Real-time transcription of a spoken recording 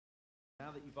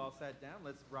now that you've all sat down,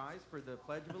 let's rise for the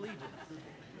Pledge of Allegiance.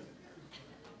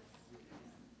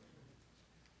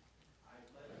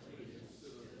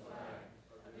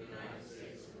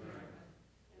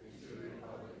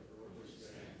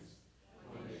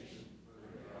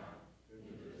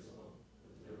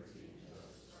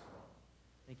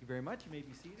 Thank you very much. You may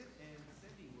be seated. And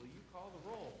Cindy, will you call the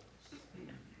roll?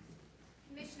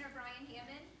 Commissioner Brian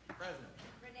Hammond. Present.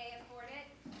 Renee Affordit.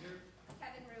 Here.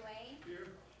 Kevin Ruane. Here.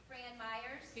 Fran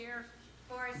Myers. Here.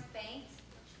 Forrest Banks.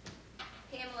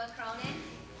 Pamela Cronin.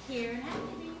 Here.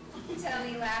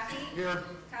 Tony Laffey. Here.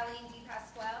 Colleen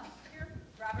DePasquale. Here.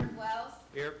 Robert Wells.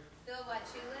 Here. Bill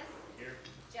Wachulis. Here.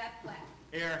 Jeff Black.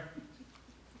 Here.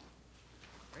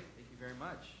 Great. Thank you very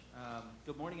much.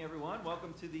 Good morning, everyone.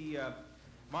 Welcome to the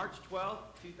March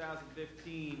 12th,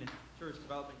 2015 Tourist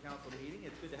Development Council meeting.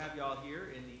 It's good to have you all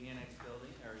here in the Annex building,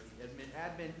 or the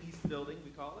Admin East building,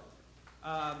 we call it.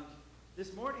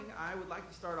 This morning, I would like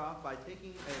to start off by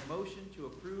taking a motion to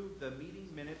approve the meeting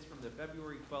minutes from the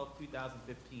February 12th,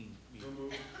 2015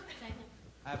 meeting. Second.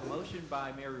 I have a motion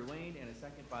by Mayor Ruane and a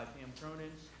second by Pam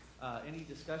Cronin. Any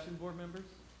discussion, board members?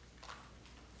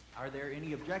 Are there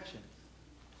any objections?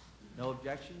 No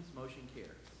objections, motion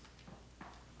carries.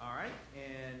 All right,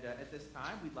 and at this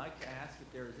time, we'd like to ask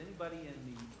if there is anybody in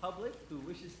the public who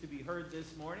wishes to be heard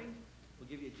this morning. We'll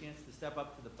give you a chance to step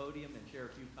up to the podium and share a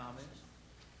few comments.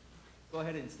 Go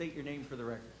ahead and state your name for the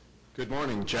record. Good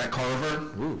morning, Jack Carver,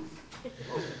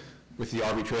 with the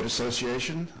RV Trade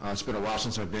Association. It's been a while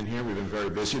since I've been here. We've been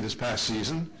very busy this past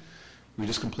season. We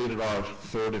just completed our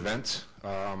third event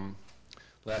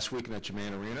last weekend at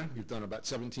Germain Arena. We've done about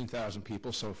 17,000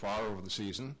 people so far over the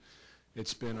season.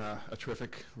 It's been a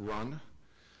terrific run.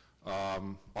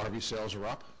 RV sales are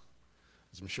up,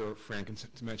 as I'm sure Fran can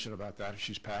mention about that.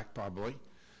 She's packed, probably.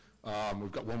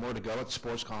 We've got one more to go at the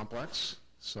sports complex,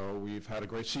 so we've had a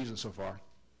great season so far.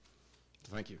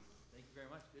 Thank you. Thank you very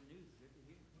much. Good news. Good to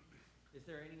hear. Is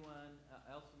there anyone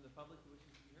else from the public who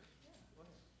wishes to be heard? Yeah, go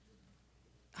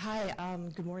ahead. Hi,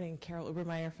 good morning. Carol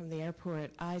Ubermeyer from the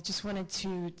airport. I just wanted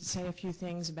to say a few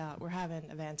things about, we're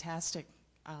having a fantastic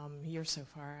year so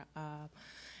far.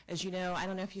 As you know, I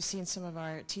don't know if you've seen some of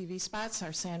our TV spots.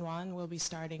 Our San Juan will be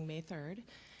starting May 3rd.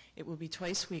 It will be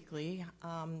twice weekly.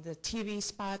 The TV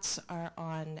spots are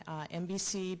on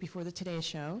NBC before the Today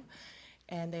Show,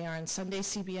 and they are on Sunday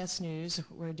CBS News.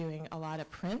 We're doing a lot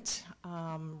of print,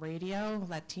 radio,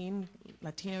 Latino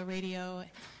radio,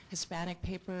 Hispanic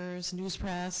papers, news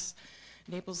press,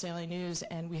 Naples Daily News,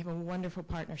 and we have a wonderful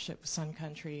partnership with Sun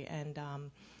Country, and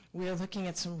we are looking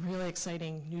at some really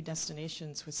exciting new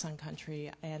destinations with Sun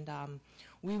Country, and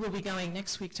we will be going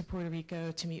next week to Puerto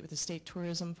Rico to meet with the state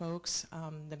tourism folks,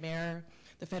 the mayor,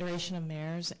 the Federation of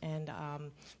Mayors, and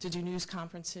to do news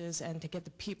conferences and to get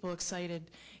the people excited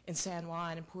in San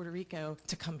Juan and Puerto Rico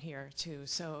to come here too.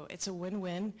 So it's a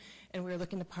win-win, and we're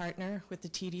looking to partner with the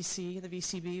TDC, the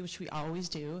VCB, which we always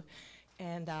do.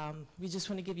 And we just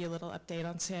want to give you a little update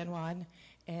on San Juan,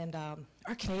 and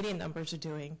our Canadian numbers are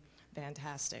doing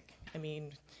fantastic. I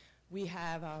mean, we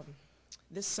have,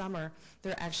 this summer,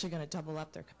 they're actually going to double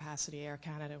up their capacity, Air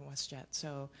Canada and WestJet.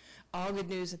 So all good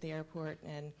news at the airport,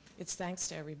 and it's thanks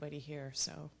to everybody here.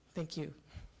 So thank you. Good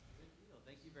deal.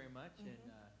 Thank you very much, and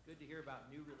good to hear about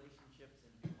new relationships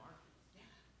and new markets.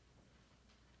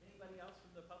 Anybody else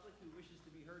from the public who wishes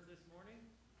to be heard this morning?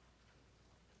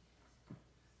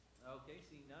 Okay,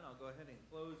 seeing none, I'll go ahead and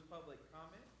close public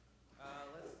comment.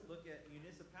 Let's look at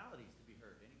municipalities to be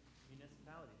heard. Any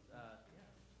municipalities? Yeah.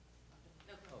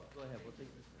 Oh, go ahead. We'll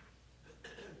take this one.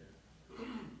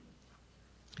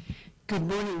 Good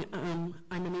morning.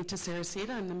 I'm Anita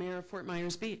Saracita. I'm the mayor of Fort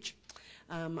Myers Beach.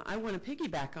 I want to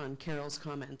piggyback on Carol's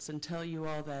comments and tell you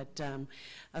all that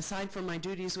aside from my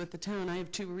duties with the town, I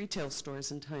have 2 retail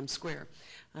stores in Times Square,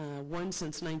 one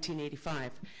since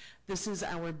 1985. This is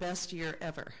our best year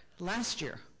ever. Last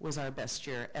year was our best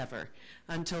year ever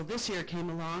until this year came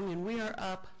along, and we are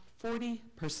up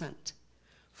 40%.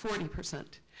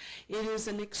 40%. It is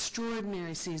an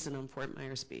extraordinary season on Fort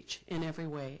Myers Beach in every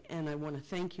way, and I want to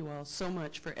thank you all so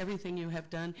much for everything you have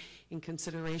done in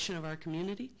consideration of our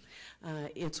community.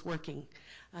 It's working,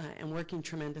 and working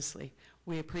tremendously.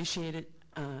 We appreciate it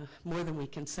more than we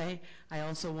can say. I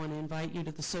also want to invite you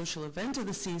to the social event of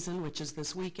the season, which is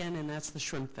this weekend, and that's the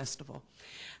Shrimp Festival.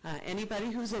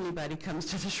 Anybody who's anybody comes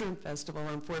to the Shrimp Festival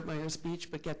on Fort Myers Beach,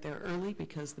 but get there early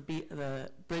because the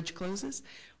bridge closes.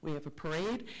 We have a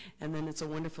parade, and then it's a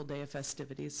wonderful day of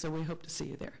festivities, so we hope to see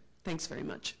you there. Thanks very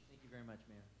much. Thank you very much,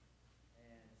 Mayor.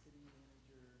 And City Manager?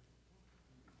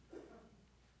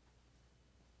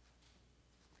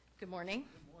 Good morning.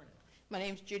 Good morning. My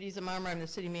name is Judy Zamama. I'm the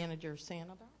city manager of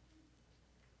Sanibel.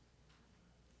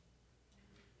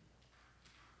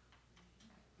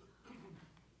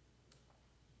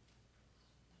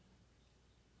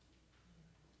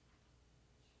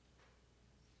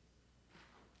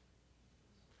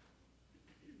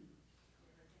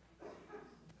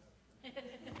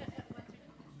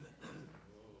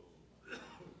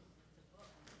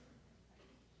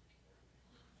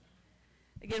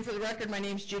 Again, for the record, my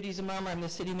name's Judy Zamama. I'm the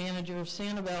city manager of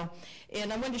Sanibel.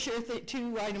 And I wanted to share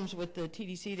two items with the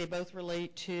TDC. They both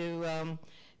relate to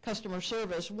customer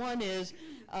service. One is,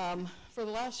 for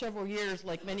the last several years,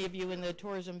 like many of you in the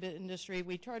tourism industry,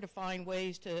 we try to find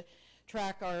ways to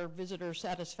track our visitor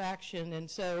satisfaction. And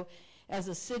so, as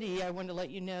a city, I want to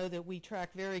let you know that we track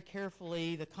very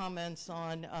carefully the comments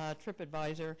on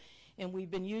TripAdvisor, and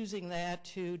we've been using that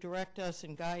to direct us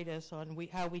and guide us on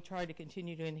how we try to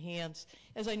continue to enhance,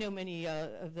 as I know many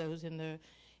of those in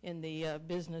the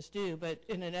business do, but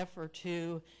in an effort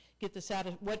to get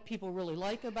what people really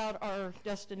like about our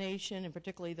destination, and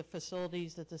particularly the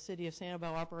facilities that the city of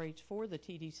Sanibel operates for the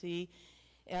TDC.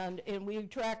 And we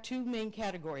track two main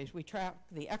categories. We track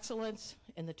the excellence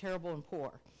and the terrible and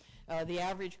poor. The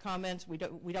average comments, we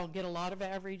don't get a lot of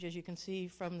average, as you can see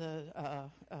from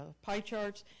the pie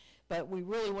charts, but we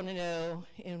really want to know,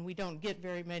 and we don't get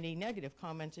very many negative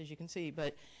comments, as you can see,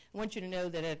 but I want you to know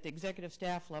that at the executive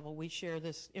staff level, we share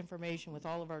this information with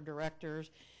all of our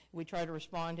directors. We try to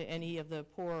respond to any of the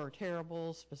poor or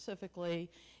terrible specifically,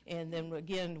 and then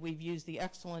again, we've used the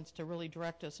excellence to really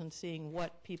direct us in seeing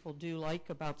what people do like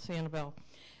about Sanibel.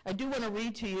 I do want to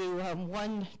read to you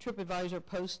one TripAdvisor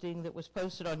posting that was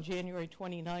posted on January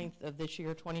 29th of this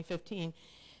year, 2015,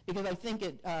 because I think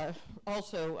it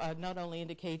also not only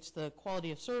indicates the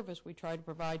quality of service we try to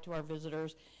provide to our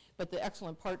visitors, but the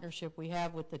excellent partnership we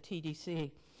have with the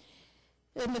TDC.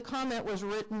 And the comment was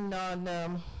written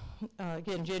on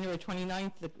again, January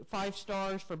 29th, the 5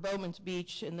 stars for Bowman's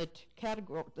Beach, and the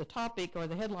topic or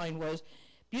the headline was,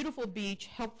 "Beautiful Beach,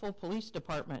 Helpful Police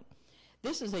Department."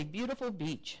 This is a beautiful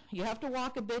beach. You have to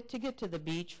walk a bit to get to the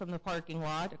beach from the parking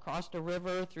lot, across a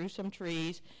river, through some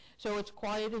trees, so it's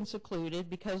quiet and secluded,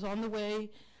 because on the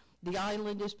way, the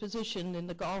island is positioned in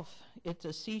the Gulf. It's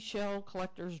a seashell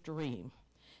collector's dream.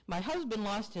 My husband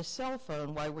lost his cell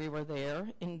phone while we were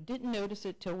there and didn't notice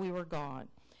it till we were gone.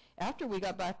 After we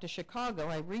got back to Chicago,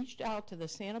 I reached out to the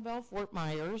Sanibel Fort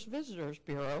Myers Visitors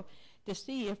Bureau to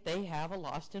see if they have a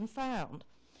lost and found.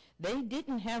 They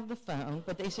didn't have the phone,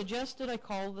 but they suggested I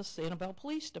call the Sanibel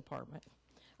Police Department.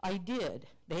 I did.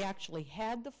 They actually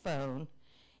had the phone,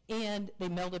 and they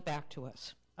mailed it back to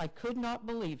us. I could not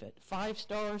believe it. 5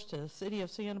 stars to the city of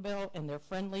Sanibel and their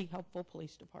friendly, helpful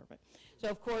police department. So,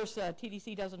 of course,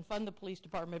 TDC doesn't fund the police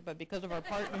department, but because of our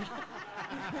partnership,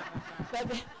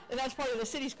 that's part of the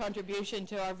city's contribution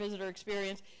to our visitor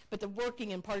experience. But the working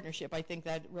in partnership, I think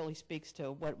that really speaks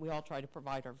to what we all try to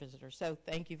provide our visitors. So,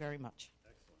 thank you very much.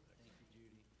 Excellent. Thank you,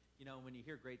 Judy. You know, when you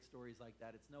hear great stories like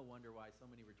that, it's no wonder why so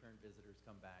many return visitors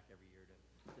come back every year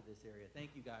to this area.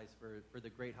 Thank you guys for the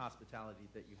great hospitality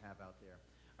that you have out there.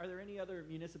 Are there any other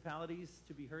municipalities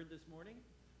to be heard this morning?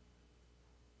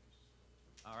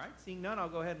 All right, seeing none, I'll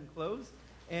go ahead and close.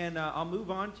 And I'll move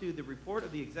on to the report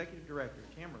of the Executive Director.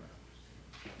 Tamara.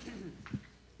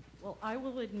 Well, I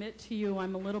will admit to you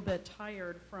I'm a little bit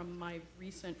tired from my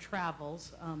recent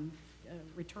travels.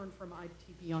 Returned from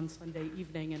ITB on Sunday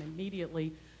evening and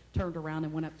immediately turned around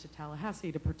and went up to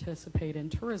Tallahassee to participate in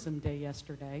Tourism Day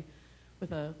yesterday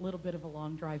with a little bit of a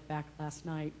long drive back last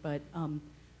night. But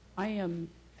I am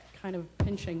kind of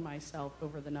pinching myself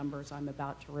over the numbers I'm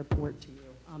about to report to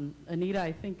you. Anita,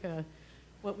 I think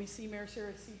what we see, Mayor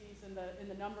Saracides, in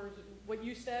the numbers, what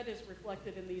you said is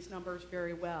reflected in these numbers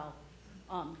very well.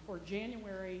 For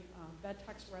January, bed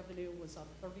tax revenue was up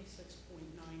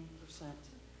 36.9%.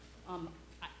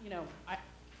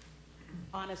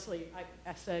 Honestly,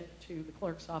 I said to the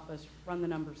clerk's office, run the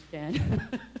numbers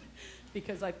again,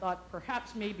 because I thought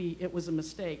perhaps maybe it was a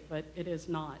mistake, but it is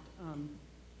not.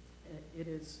 It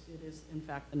is, in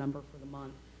fact, the number for the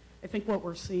month. I think what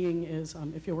we're seeing is,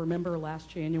 if you'll remember last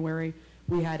January,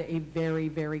 we had a very,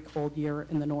 very cold year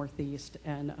in the Northeast,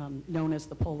 and known as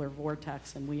the polar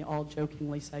vortex, and we all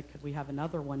jokingly said, could we have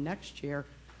another one next year?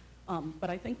 But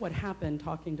I think what happened,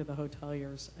 talking to the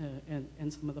hoteliers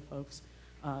and some of the folks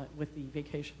with the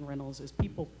vacation rentals, is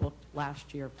people booked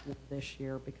last year for this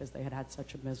year because they had had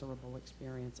such a miserable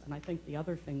experience. And I think the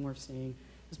other thing we're seeing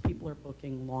is people are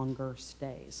booking longer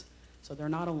stays. So they're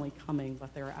not only coming,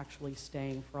 but they're actually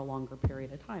staying for a longer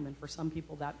period of time. And for some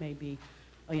people, that may be,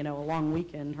 a long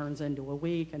weekend turns into a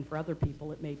week, and for other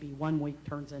people, it may be 1 week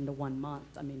turns into 1 month,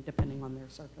 depending on their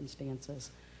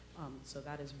circumstances. So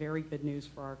that is very good news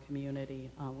for our community.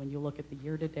 When you look at the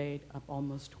year-to-date, up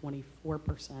almost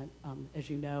 24%. As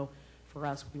you know, for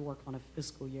us, we work on a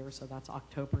fiscal year, so that's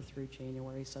October through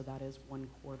January, so that is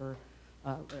 1/3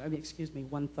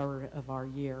 of our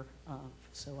year,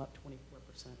 so up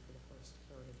 24% for the first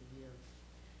third of the year.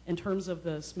 In terms of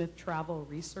the Smith Travel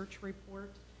Research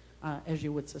Report, as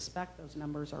you would suspect, those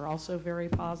numbers are also very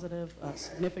positive, a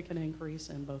significant increase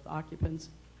in both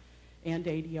occupancy and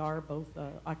ADR, both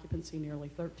occupancy nearly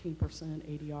 13%,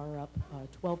 ADR up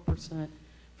 12%,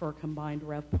 for a combined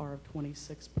RevPAR of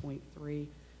 26.3,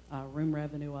 room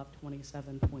revenue up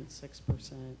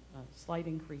 27.6%, slight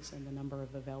increase in the number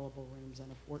of available rooms,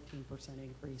 and a 14%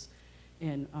 increase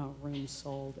in rooms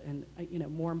sold. And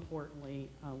more importantly,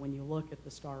 when you look at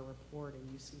the STAR report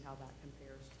and you see how that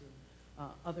compares to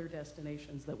other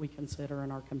destinations that we consider in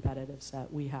our competitive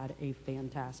set, we had a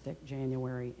fantastic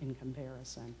January in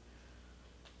comparison.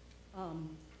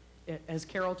 As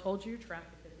Carol told you, traffic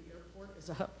at the airport is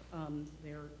up.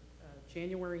 Their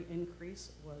January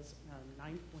increase was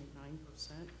 9.9%,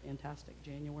 fantastic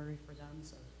January for them,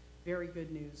 so very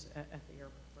good news at the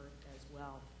airport as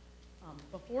well.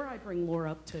 Before I bring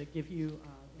Laura up to give you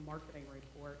the marketing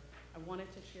report, I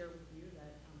wanted to share with you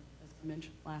that, as I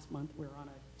mentioned last month, we're on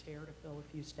a tear to fill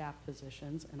a few staff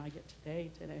positions, and I get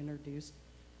today to introduce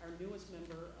our newest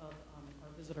member of our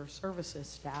visitor services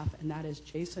staff, and that is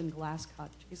Jason Glasscock.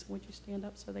 Jason, would you stand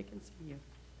up so they can see you?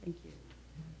 Thank you.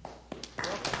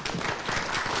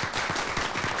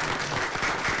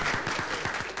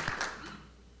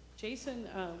 Jason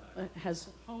has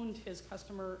honed his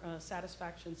customer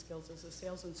satisfaction skills as a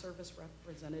sales and service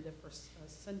representative for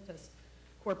Cintas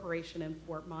Corporation in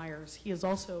Fort Myers. He is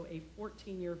also a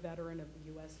 14-year veteran of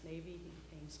the U.S. Navy. He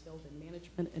became skilled in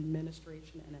management,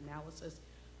 administration, and analysis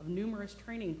of numerous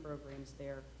training programs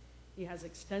there. He has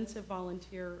extensive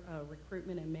volunteer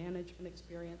recruitment and management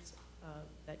experience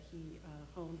that he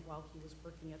honed while he was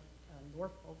working at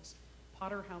Norfolk's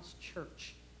Potter House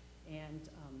Church. And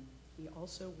he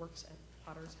also works at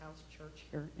Potter's House Church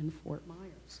here in Fort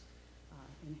Myers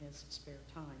in his spare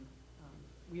time.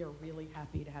 We are really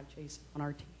happy to have Jason on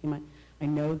our team. I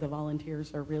know the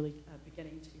volunteers are really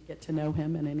beginning to get to know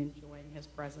him and enjoying his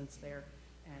presence there.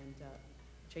 And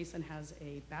Jason has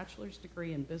a bachelor's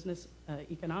degree in business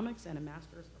economics and a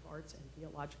master's of arts and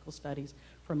theological studies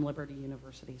from Liberty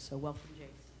University. So welcome, Jason.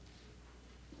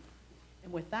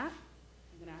 And with that,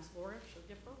 I'm going to ask Laura if she'll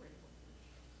give her report.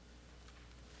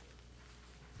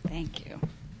 Thank you.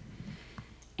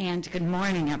 And good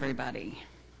morning, everybody.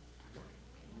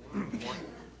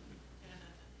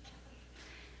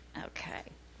 Okay,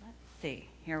 let's see.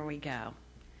 Here we go.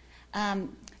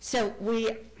 So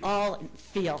we all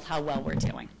feel how well we're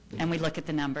doing, and we look at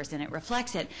the numbers, and it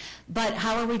reflects it. But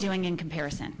how are we doing in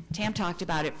comparison? Tam talked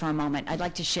about it for a moment. I'd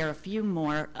like to share a few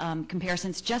more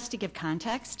comparisons just to give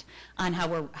context on how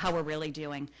we're really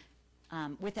doing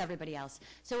with everybody else.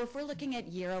 So if we're looking at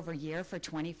year over year for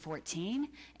 2014,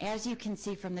 as you can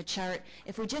see from the chart,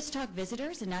 if we just talk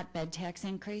visitors and not bed tax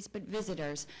increase, but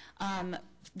visitors,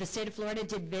 the state of Florida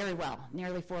did very well,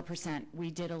 nearly 4%. We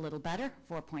did a little better,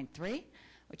 4.3,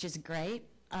 which is great.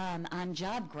 On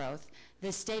job growth,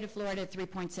 the state of Florida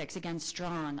 3.6, again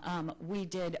strong. We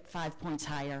did 5 points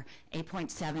higher,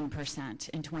 8.7%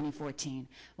 in 2014.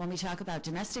 When we talk about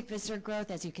domestic visitor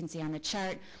growth, as you can see on the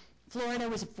chart, Florida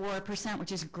was 4%,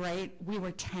 which is great. We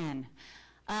were 10.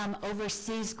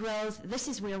 Overseas growth, this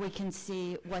is where we can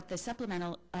see what the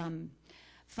supplemental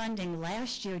funding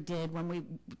last year did when we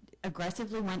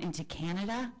aggressively went into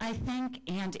Canada, I think,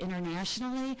 and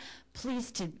internationally.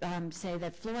 Pleased to say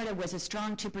that Florida was a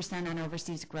strong 2% on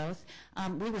overseas growth.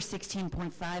 We were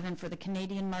 16.5, and for the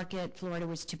Canadian market, Florida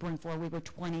was 2.4. We were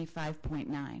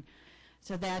 25.9.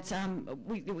 So that's,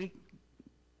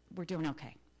 we're doing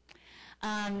okay.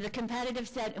 The competitive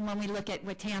set, and when we look at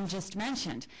what Tam just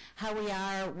mentioned, how we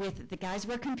are with the guys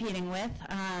we're competing with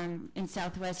in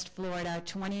Southwest Florida,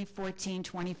 2014,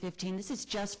 2015. This is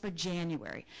just for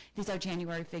January. These are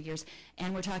January figures,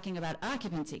 and we're talking about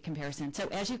occupancy comparison. So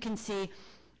as you can see,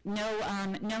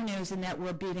 no news in that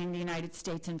we're beating the United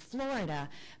States and Florida,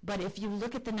 but if you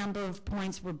look at the number of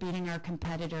points we're beating our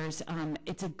competitors,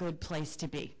 it's a good place to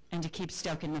be and to keep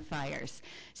stoking the fires.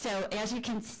 So as you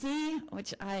can see,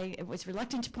 which I was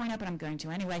reluctant to point out, but I'm going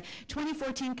to anyway,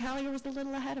 2014 Collier was a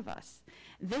little ahead of us.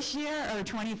 This year, or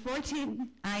 2014,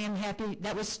 I am happy,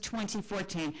 that was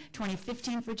 2014.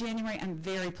 2015 for January, I'm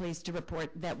very pleased to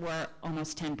report that we're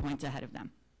almost 10 points ahead of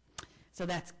them. So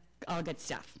that's all good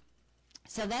stuff.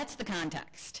 So that's the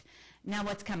context. Now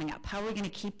what's coming up? How are we going to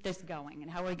keep this going, and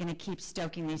how are we going to keep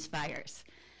stoking these fires?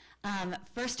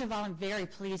 First of all, I'm very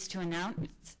pleased to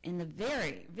announce in the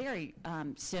very, very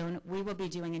soon we will be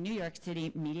doing a New York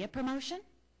City media promotion.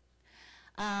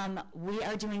 We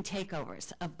are doing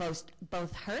takeovers of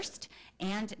both Hearst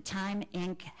and Time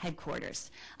Inc.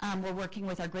 headquarters. We're working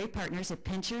with our great partners at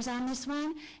Pinchers on this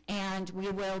one, and we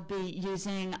will be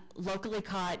using locally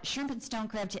caught shrimp and stone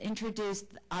crab to introduce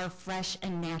our fresh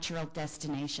and natural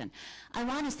destination. I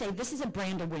want to say this is a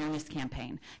brand awareness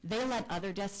campaign. They let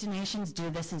other destinations do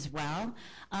this as well.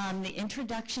 The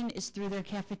introduction is through their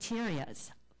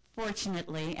cafeterias.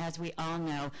 Fortunately, as we all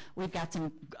know, we've got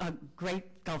some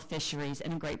great Gulf fisheries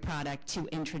and a great product to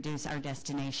introduce our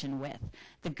destination with.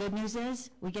 The good news is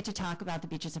we get to talk about the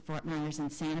beaches of Fort Myers and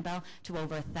Sanibel to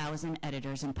over 1,000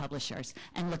 editors and publishers,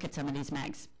 and look at some of these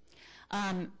mags.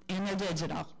 And they're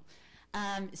digital.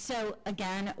 So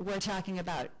again, we're talking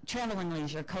about travel and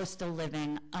leisure, coastal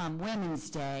living, Women's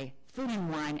Day, Food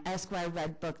and Wine, Esquire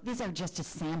Red Book. These are just a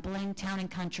sampling. Town and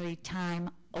Country,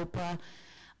 Time, Oprah.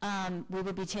 We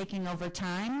will be taking over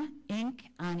Time Inc.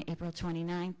 on April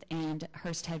 29th and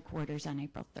Hearst headquarters on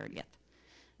April 30th.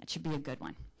 That should be a good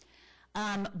one.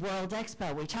 World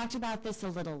Expo, we talked about this a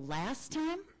little last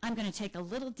time. I'm going to take a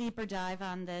little deeper dive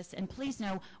on this, and please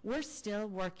know we're still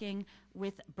working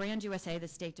with Brand USA, the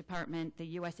State Department, the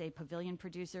USA Pavilion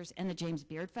producers, and the James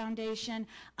Beard Foundation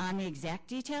on the exact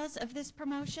details of this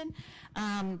promotion,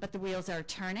 but the wheels are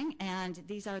turning, and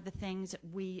these are the things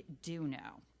we do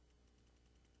know.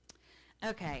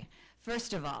 Okay,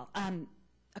 first of all,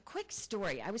 a quick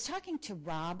story. I was talking to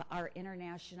Rob, our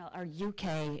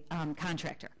UK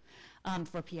contractor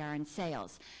for PR and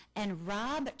sales, and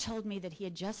Rob told me that he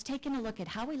had just taken a look at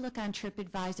how we look on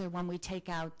TripAdvisor when we take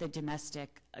out the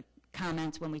domestic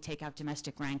comments, when we take out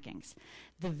domestic rankings.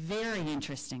 The very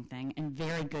interesting thing and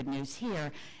very good news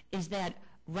here is that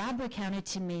Rob recounted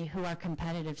to me who our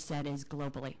competitive set is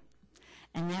globally,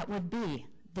 and that would be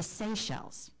the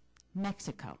Seychelles,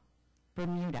 Mexico,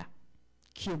 Bermuda,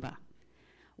 Cuba.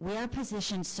 We are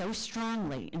positioned so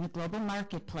strongly in the global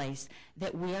marketplace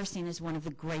that we are seen as one of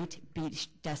the great beach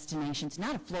destinations,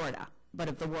 not of Florida, but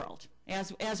of the world,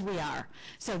 as we are.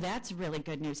 So that's really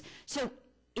good news. So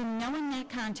in knowing that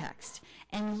context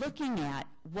and looking at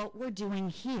what we're doing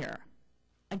here,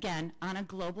 again, on a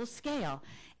global scale,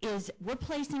 is we're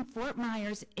placing Fort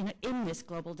Myers in this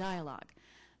global dialogue.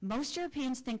 Most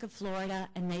Europeans think of Florida,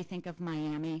 and they think of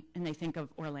Miami, and they think of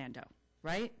Orlando,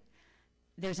 right?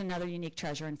 There's another unique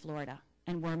treasure in Florida,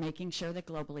 and we're making sure that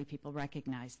globally people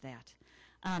recognize that.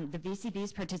 The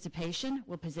VCB's participation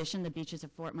will position the beaches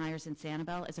of Fort Myers and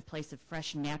Sanibel as a place of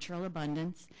fresh natural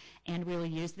abundance, and we will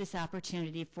use this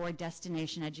opportunity for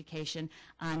destination education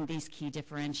on these key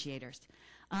differentiators.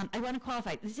 I want to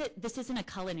qualify, this isn't a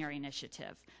culinary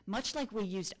initiative. Much like we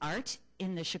used art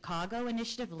in the Chicago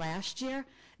initiative last year,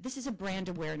 this is a brand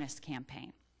awareness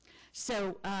campaign.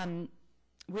 So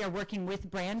we are working with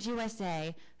Brand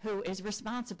USA, who is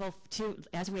responsible to,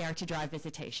 as we are, to drive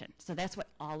visitation. So that's what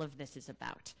all of this is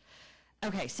about.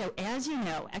 Okay, so as you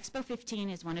know, Expo 15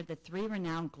 is one of the 3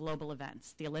 renowned global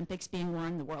events, the Olympics being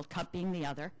one, the World Cup being the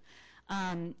other.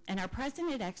 And our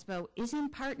president at Expo is in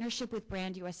partnership with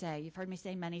Brand USA. You've heard me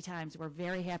say many times, we're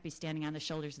very happy standing on the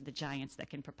shoulders of the giants that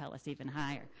can propel us even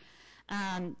higher.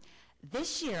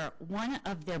 This year, one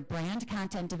of their brand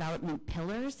content development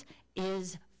pillars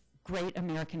is great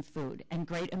American food and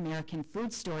great American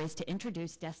food stories to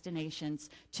introduce destinations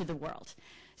to the world.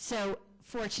 So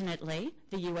fortunately,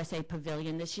 the USA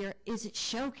Pavilion this year is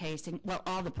showcasing, well,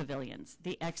 all the pavilions.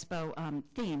 The Expo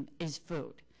theme is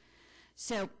food.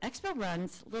 So Expo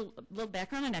runs, little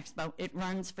background on Expo, it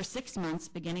runs for 6 months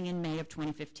beginning in May of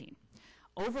 2015.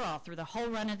 Overall, through the whole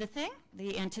run of the thing,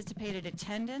 the anticipated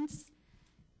attendance,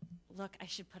 look, I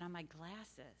should put on my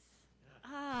glasses.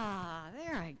 Ah,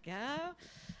 there I go.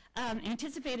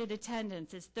 Anticipated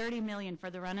attendance is 30 million for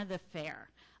the run of the fair.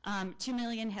 2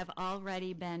 million have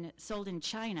already been sold in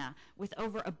China, with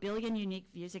over 1 billion unique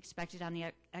views expected on the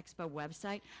Expo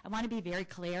website. I want to be very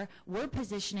clear, we're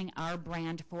positioning our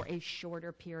brand for a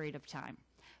shorter period of time.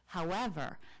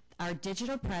 However, our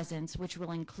digital presence, which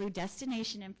will include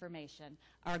destination information,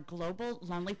 our global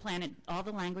Lonely Planet, all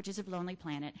the languages of Lonely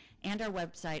Planet, and our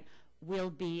website will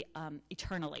be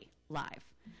eternally live.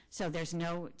 So there's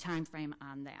no time frame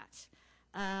on that.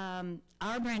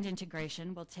 Our brand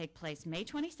integration will take place May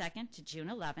 22nd to June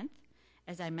 11th.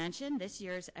 As I mentioned, this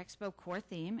year's Expo core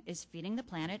theme is Feeding the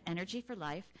Planet, Energy for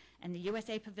Life, and the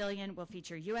USA Pavilion will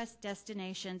feature U.S.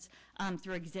 destinations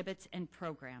through exhibits and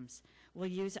programs. We'll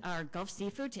use our Gulf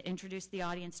seafood to introduce the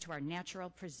audience to our natural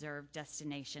preserved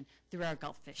destination through our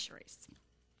Gulf fisheries.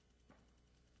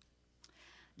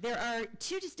 There are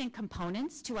 2 distinct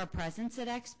components to our presence at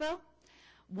Expo.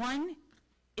 One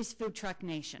is Food Truck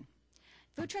Nation.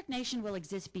 Food Truck Nation will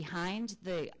exist behind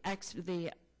the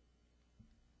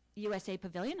USA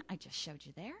Pavilion, I just showed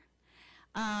you there,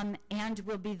 and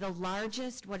will be the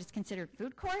largest, what is considered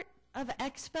food court of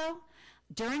Expo.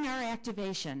 During our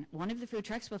activation, one of the food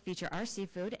trucks will feature our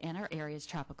seafood and our area's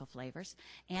tropical flavors,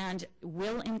 and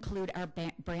will include our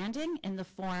branding in the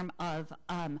form of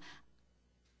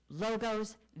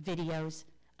logos, videos,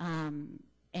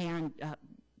 and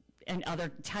other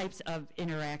types of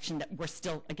interaction that we're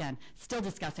still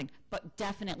discussing, but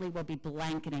definitely will be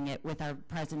blanketing it with our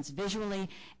presence visually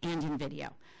and in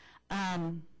video.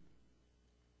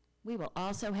 We will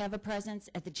also have a presence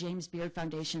at the James Beard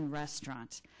Foundation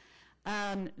restaurant.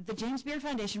 The James Beard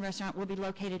Foundation restaurant will be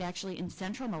located actually in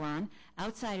central Milan,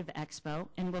 outside of Expo,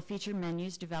 and will feature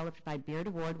menus developed by Beard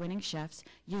Award-winning chefs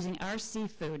using our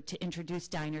seafood to introduce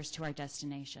diners to our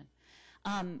destination.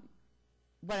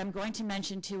 What I'm going to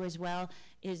mention too as well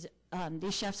is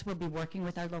these chefs will be working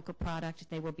with our local product.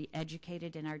 They will be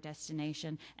educated in our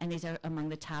destination, and these are among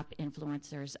the top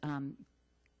influencers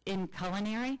in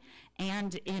culinary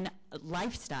and in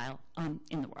lifestyle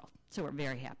in the world. So we're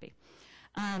very happy.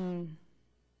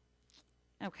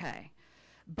 Okay.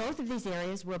 Both of these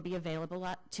areas will be available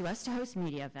to us to host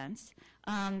media events.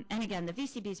 And again, the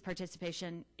VCB's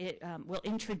participation will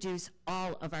introduce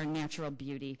all of our natural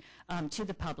beauty to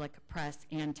the public, press,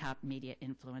 and top media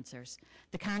influencers.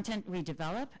 The content we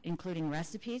develop, including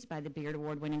recipes by the Beard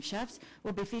Award-winning chefs,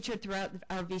 will be featured throughout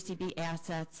our VCB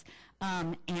assets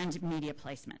and media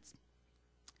placements.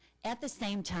 At the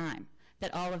same time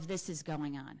that all of this is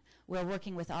going on, we're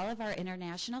working with all of our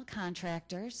international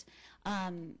contractors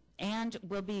and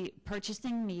we'll be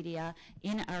purchasing media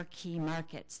in our key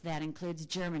markets. That includes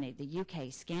Germany, the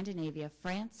UK, Scandinavia,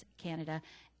 France, Canada,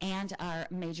 and our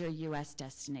major US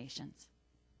destinations.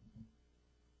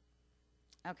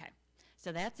 Okay,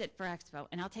 so that's it for Expo,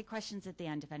 and I'll take questions at the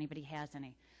end if anybody has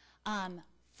any.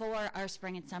 For our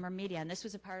spring and summer media, and this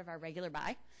was a part of our regular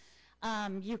buy,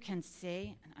 you can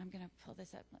see, and I'm going to pull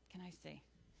this up, can I see?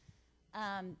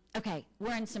 Okay,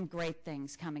 we're in some great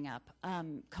things coming up.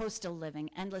 Coastal living,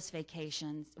 endless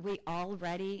vacations. We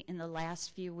already, in the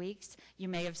last few weeks, you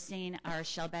may have seen our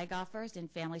shell bag offers in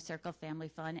Family Circle, Family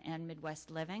Fun, and Midwest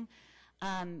Living.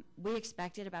 We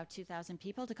expected about 2,000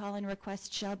 people to call and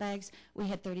request shell bags. We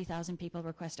had 30,000 people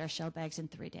request our shell bags in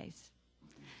 3 days.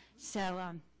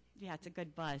 So, yeah, it's a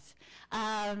good buzz.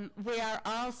 We are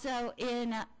also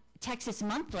in Texas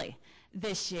Monthly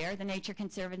this year, the Nature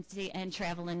Conservancy and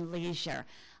Travel and Leisure.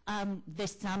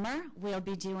 This summer, we'll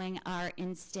be doing our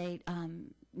in-state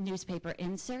newspaper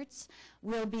inserts.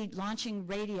 We'll be launching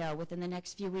radio within the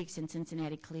next few weeks in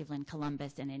Cincinnati, Cleveland,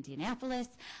 Columbus, and Indianapolis.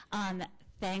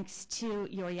 Thanks to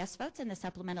your yes votes and the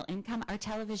supplemental income, our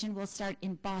television will start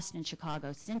in Boston,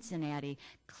 Chicago, Cincinnati,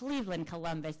 Cleveland,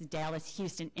 Columbus, Dallas,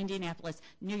 Houston, Indianapolis,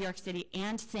 New York City,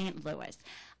 and St. Louis.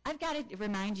 I've got to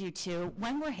remind you too,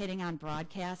 when we're hitting on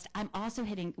broadcast,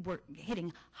 we're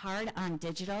hitting hard on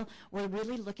digital. We're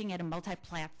really looking at a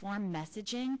multi-platform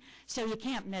messaging, so you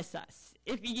can't miss us.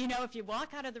 If you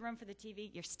walk out of the room for the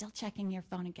TV, you're still checking your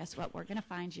phone, and guess what? We're going to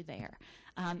find you there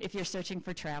if you're searching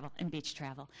for travel and beach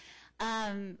travel.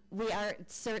 We are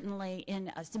certainly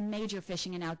in some major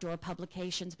fishing and outdoor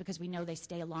publications because we know they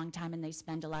stay a long time and they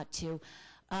spend a lot too.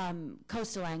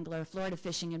 Coastal Angler, Florida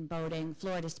Fishing and Boating,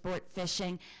 Florida Sport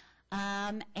Fishing,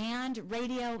 and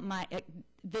radio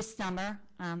this summer,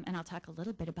 and I'll talk a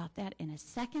little bit about that in a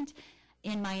second,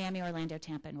 in Miami, Orlando,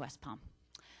 Tampa, and West Palm.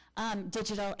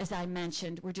 Digital, as I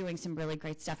mentioned, we're doing some really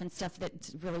great stuff and stuff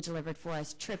that's really delivered for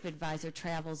us. TripAdvisor,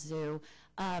 TravelZoo,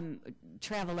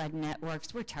 Travel Ed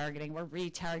Networks, we're targeting, we're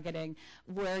retargeting.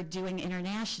 We're doing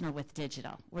international with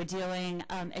digital. We're doing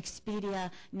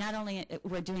Expedia,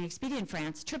 we're doing Expedia in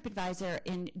France, TripAdvisor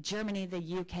in Germany,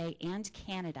 the UK, and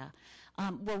Canada.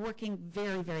 We're working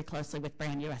very, very closely with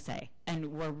Brand USA, and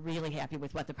we're really happy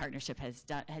with what the partnership has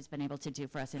been able to do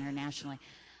for us internationally.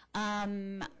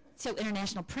 So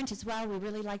international print as well, we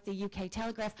really like the UK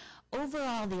Telegraph.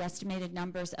 Overall, the estimated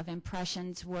numbers of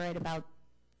impressions were at about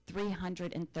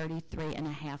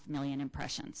 333.5 million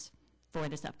impressions for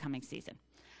this upcoming season.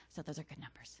 So those are good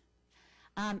numbers.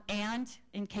 And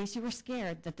in case you were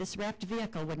scared that this wrapped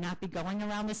vehicle would not be going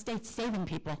around the state saving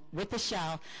people with the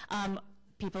shell,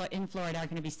 people in Florida are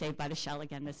going to be saved by the shell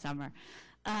again this summer.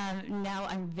 Now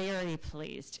I'm very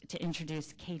pleased to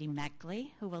introduce Katie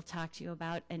Meckley, who will talk to you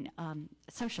about a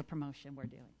social promotion we're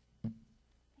doing. Thank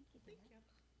you.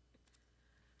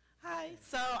 Hi,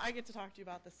 so I get to talk to you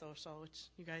about the social, which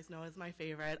you guys know is my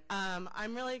favorite.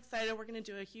 I'm really excited. We're going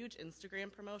to do a huge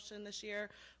Instagram promotion this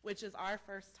year, which is our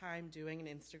first time doing an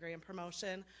Instagram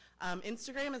promotion.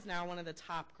 Instagram is now one of the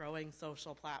top growing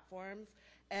social platforms.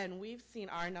 And we've seen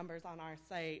our numbers on our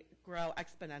site grow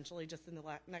exponentially just in the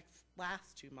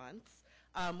last 2 months,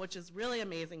 which is really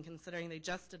amazing considering they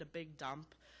just did a big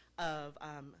dump of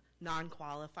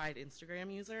non-qualified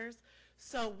Instagram users.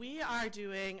 So we are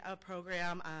doing a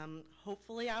program,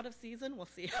 hopefully out of season. We'll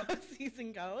see how the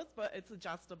season goes, but it's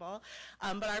adjustable.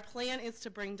 But our plan is to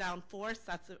bring down 4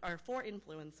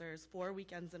 influencers 4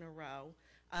 weekends in a row,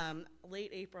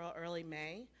 late April, early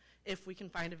May, if we can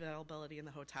find availability in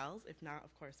the hotels. If not,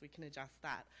 of course, we can adjust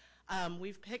that.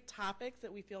 We've picked topics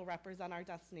that we feel represent our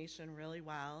destination really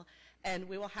well, and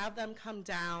we will have them come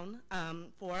down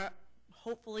for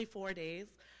hopefully 4 days,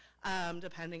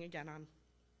 depending again on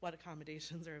what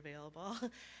accommodations are available.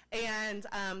 And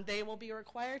they will be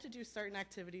required to do certain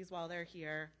activities while they're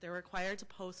here. They're required to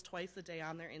post twice a day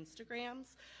on their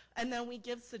Instagrams, and then we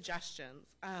give suggestions.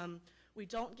 We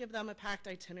don't give them a packed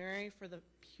itinerary for the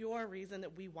pure reason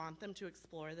that we want them to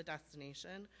explore the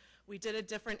destination. We did a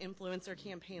different influencer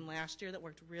campaign last year that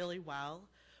worked really well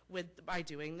by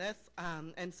doing this,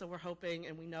 and so we're hoping,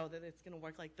 and we know that it's going to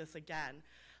work like this again.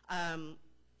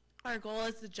 Our goal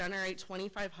is to generate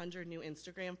 2,500 new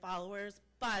Instagram followers,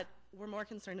 but we're more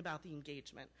concerned about the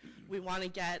engagement. We want to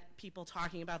get people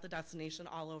talking about the destination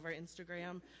all over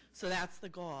Instagram, so that's the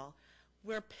goal.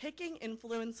 We're picking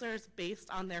influencers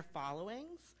based on their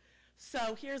followings.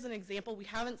 So here's an example. We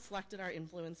haven't selected our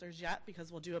influencers yet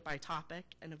because we'll do it by topic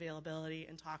and availability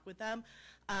and talk with them.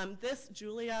 This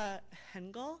Julia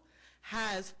Hengel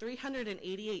has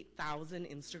 388,000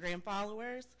 Instagram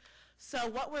followers. So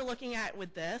what we're looking at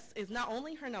with this is not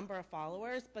only her number of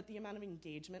followers, but the amount of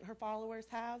engagement her followers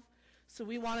have. So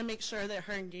we want to make sure that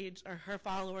her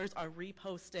followers are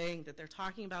reposting, that they're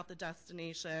talking about the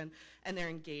destination, and they're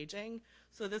engaging.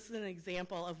 So this is an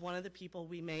example of one of the people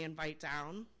we may invite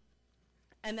down.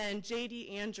 And then J.D.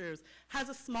 Andrews has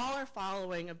a smaller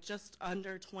following of just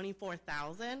under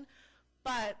 24,000,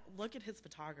 but look at his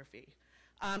photography.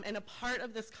 And a part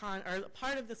of this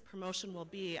promotion will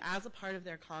be, as a part of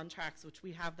their contracts, which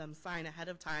we have them sign ahead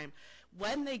of time,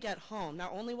 when they get home,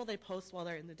 not only will they post while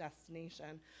they're in the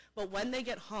destination, but when they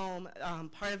get home,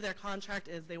 part of their contract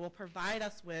is they will provide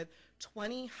us with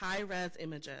 20 high-res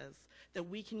images that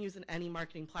we can use in any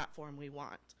marketing platform we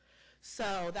want.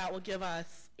 So that will give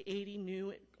us 80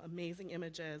 new amazing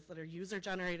images that are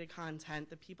user-generated content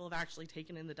that people have actually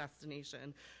taken in the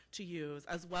destination to use,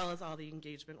 as well as all the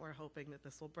engagement we're hoping that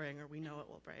this will bring, or we know it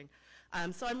will bring.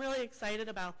 So I'm really excited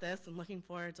about this and looking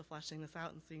forward to fleshing this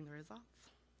out and seeing the results.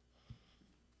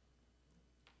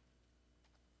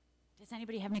 Does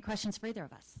anybody have any questions for either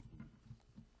of us?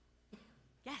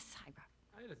 Yes, hi, Rob.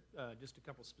 I had just a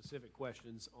couple specific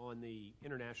questions on the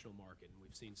international market, and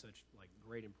we've seen such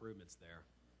great improvements there.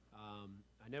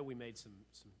 I know we made some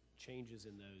changes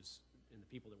in the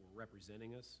people that were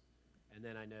representing us, and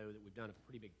then I know that we've done a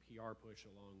pretty big PR push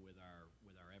along with our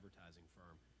advertising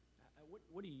firm.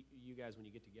 What do you guys, when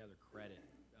you get together, credit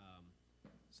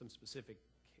some specific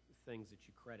things that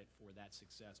you credit for that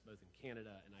success, both in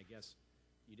Canada, and I guess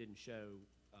you didn't show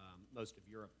most of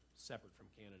Europe separate from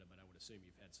Canada, but I would assume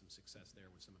you've had some success there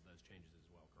with some of those changes as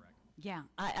well, correct? Yeah,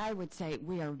 I would say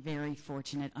we are very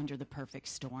fortunate under the perfect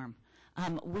storm.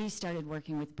 We started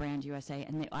working with Brand USA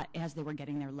and as they were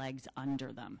getting their legs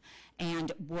under them,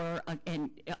 and were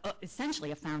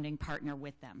essentially a founding partner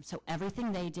with them. So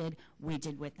everything they did, we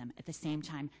did with them. At the same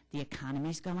time, the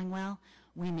economy's going well.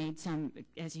 We made some,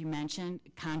 as you mentioned,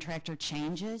 contractor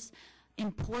changes.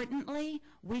 Importantly,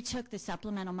 we took the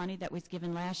supplemental money that was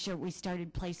given last year. We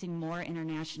started placing more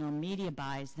international media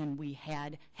buys than we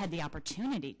had the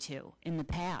opportunity to in the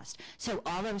past. So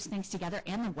all those things together,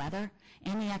 and the weather,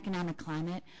 and the economic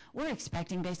climate, we're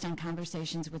expecting, based on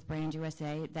conversations with Brand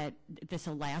USA, that this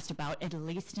will last about at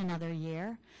least another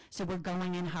year. So we're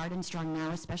going in hard and strong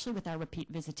now, especially with our repeat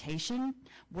visitation.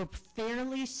 We're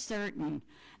fairly certain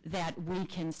that we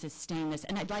can sustain this.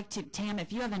 And I'd like to, Tam,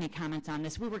 if you have any comments on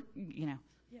this, Yeah,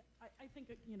 I think,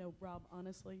 Rob,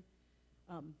 honestly,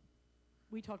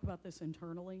 we talk about this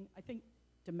internally. I think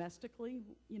domestically,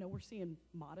 we're seeing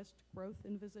modest growth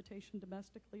in visitation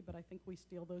domestically, but I think we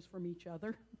steal those from each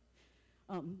other.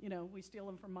 We steal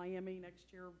them from Miami. Next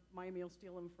year, Miami will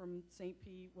steal them from St.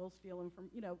 Pete. We'll steal them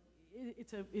from,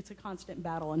 it's a constant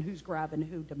battle on who's grabbing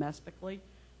who domestically.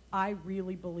 I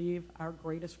really believe our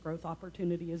greatest growth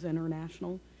opportunity is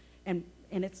international, and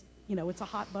it's it's a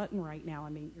hot button right now. I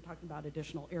mean, you're talking about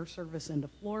additional air service into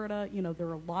Florida. There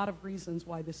are a lot of reasons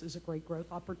why this is a great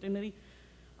growth opportunity.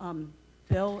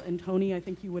 Bill and Tony, I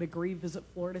think you would agree, Visit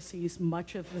Florida sees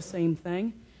much of the same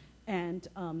thing, and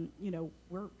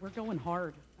we're going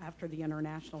hard after the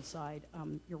international side.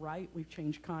 You're right, we've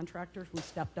changed contractors, we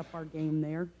stepped up our game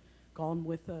there. gone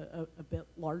with a bit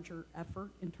larger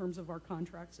effort in terms of our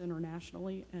contracts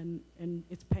internationally, and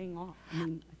it's paying off. I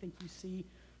mean, I think you see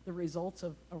the results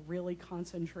of a really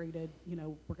concentrated,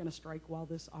 we're going to strike while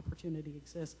this opportunity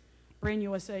exists. Brand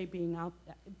USA being out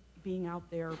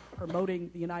there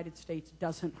promoting the United States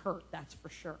doesn't hurt, that's for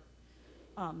sure.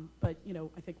 But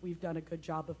I think we've done a good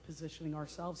job of positioning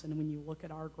ourselves, and when you look at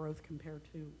our growth compared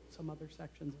to some other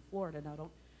sections of Florida, now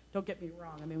don't get me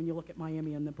wrong. I mean, when you look at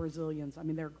Miami and the Brazilians, I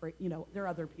mean, they're great. There are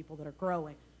other people that are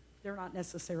growing. They're not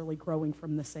necessarily growing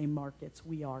from the same markets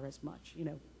we are as much.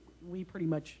 We pretty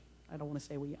much, I don't want to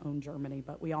say we own Germany,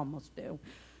 but we almost do.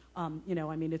 I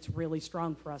mean, it's really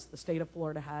strong for us. The state of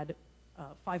Florida had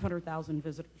 500,000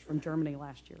 visitors from Germany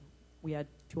last year. We had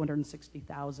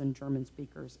 260,000 German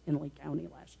speakers in Lee County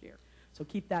last year. So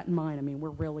keep that in mind. I mean,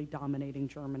 we're really dominating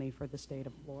Germany for the state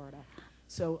of Florida.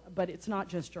 So, but it's not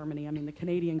just Germany. I mean, the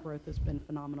Canadian growth has been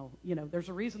phenomenal. There's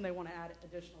a reason they want to add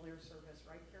additional air service,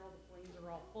 right, Carol? The planes are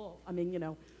all full. I mean,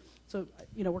 so,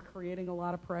 we're creating a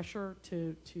lot of pressure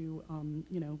to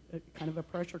kind of a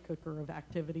pressure cooker of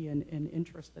activity and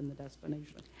interest in the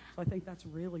destination. So I think that's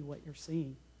really what you're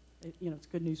seeing. It's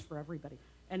good news for everybody.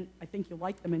 And I think you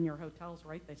like them in your hotels,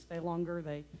 right? They stay longer.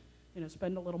 They,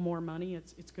 spend a little more money.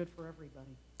 It's good for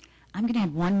everybody. I'm going to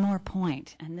add one more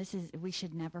point, and we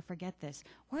should never forget this.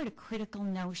 We're at a critical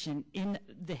notion in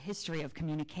the history of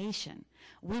communication.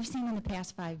 We've seen in the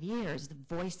past 5 years the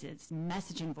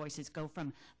messaging voices go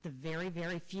from the very,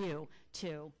 very few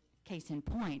to, case in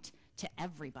point, to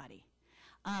everybody.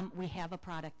 We have a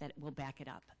product that will back it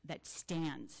up, that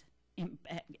stands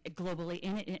globally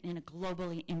in a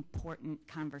globally important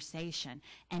conversation,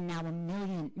 and now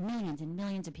millions and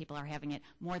millions of people are having it,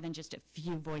 more than just a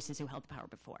few voices who held the power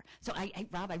before. So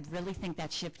Rob, I really think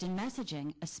that shift in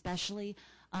messaging, especially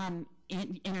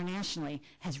internationally,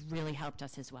 has really helped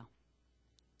us as well.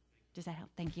 Does that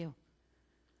help? Thank you.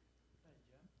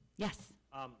 Yes.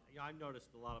 I've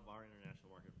noticed a lot of our international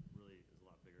market really is a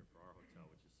lot bigger for our hotel,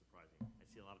 which is surprising. I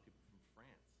see a lot of people from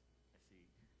France. I see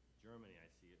Germany. I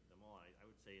see them all. I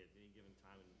would say at any given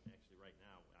time, and actually right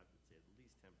now, I would say at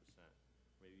least 10%,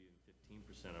 maybe even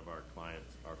 15% of our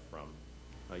clients are from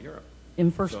Europe.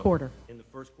 In first quarter. In the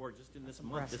first quarter, just in this That's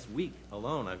month, impressive. this week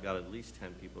alone, I've got at least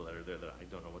 10 people that are there that I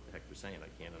don't know what the heck they're saying. I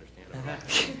can't understand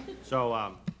it. So,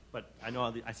 but I know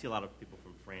I see a lot of people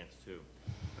from France too.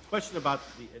 A question about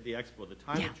the expo, the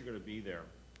time that you're going to be there,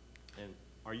 and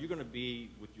are you going to be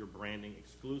with your branding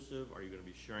exclusive? Are you going to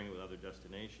be sharing it with other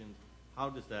destinations? How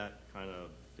does that kind of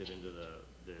fit into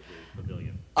the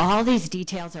pavilion? All these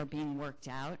details are being worked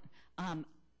out.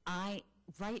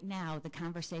 Right now, the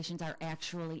conversations are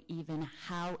actually even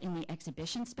how in the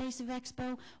exhibition space of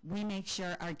Expo, we make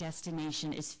sure our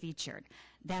destination is featured.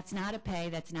 That's not a pay,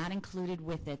 that's not included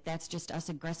with it, that's just us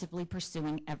aggressively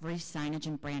pursuing every signage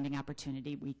and branding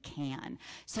opportunity we can.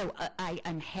 So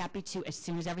I'm happy to, as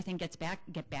soon as everything gets back,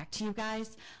 get back to you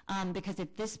guys, because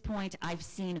at this point I've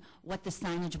seen what the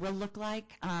signage will look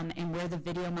like and where the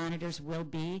video monitors will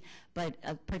be, but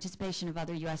participation of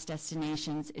other U.S.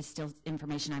 destinations is still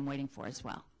information I'm waiting for as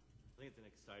well. I think it's an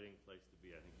exciting place to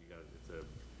be. I think you guys, to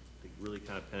really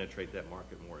kind of penetrate that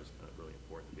market more is kind of really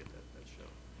important to be at that show.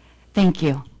 Thank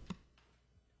you.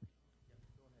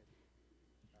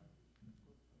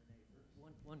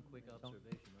 One quick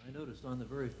observation. I noticed on the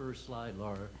very first slide,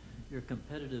 Laura, your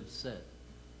competitive set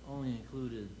only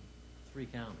included 3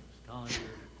 counties, Collier,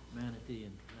 Manatee,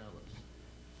 and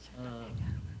Pinellas.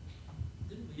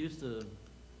 Didn't we used to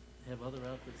have other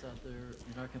outfits out there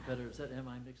in our competitive set? Am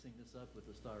I mixing this up with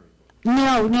the Star Report?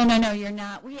 No, you're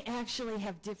not. We actually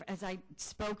have different, as I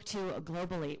spoke to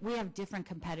globally, we have different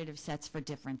competitive sets for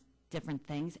different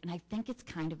things, and I think it's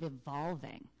kind of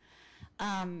evolving.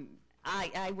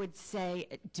 I would say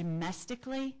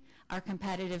domestically, our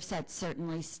competitive set's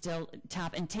certainly still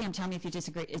top. And Tam, tell me if you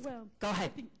disagree. Go ahead. I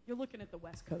think you're looking at the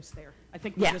West Coast there. I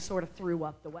think we just sort of threw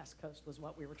up the West Coast was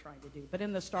what we were trying to do. But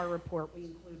in the Star Report, we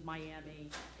include Miami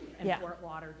and Fort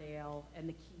Lauderdale and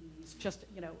the Keys, just,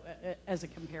 as a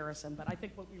comparison. But I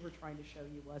think what we were trying to show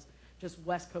you was just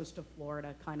West Coast of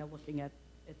Florida, kind of looking at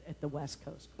the West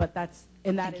Coast. But that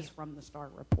is from the Star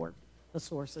Report. The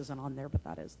source isn't on there, but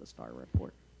that is the Star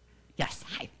Report. Yes.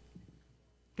 Hi.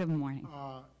 Good morning.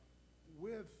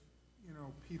 With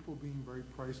people being very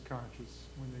price conscious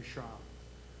when they shop,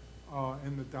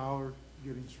 and the dollar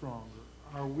getting stronger,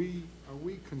 are we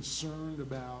concerned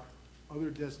about other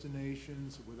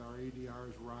destinations with our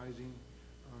ADRs rising,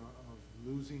 of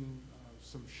losing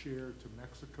some share to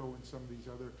Mexico and some of these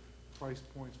other price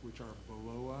points which are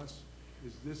below us?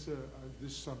 Is this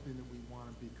something that we want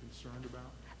to be concerned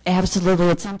about? Absolutely.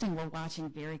 It's something we're watching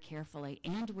very carefully.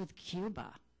 And with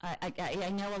Cuba, I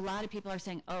know a lot of people are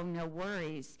saying, oh, no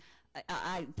worries.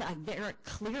 They're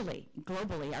clearly,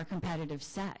 globally, our competitive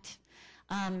set.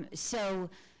 So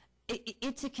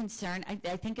it's a concern.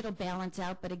 I think it'll balance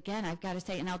out, but again, I've got to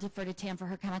say, and I'll defer to Tam for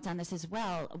her comments on this as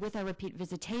well, with our repeat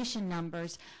visitation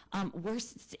numbers,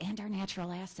 and our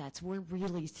natural assets, we're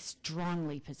really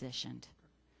strongly positioned.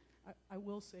 I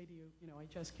will say to you, I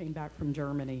just came back from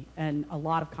Germany, and a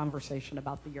lot of conversation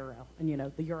about the euro.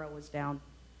 And, the euro is down,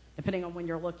 depending on when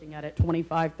you're looking at it,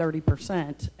 25,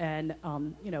 30%. And,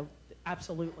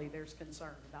 absolutely there's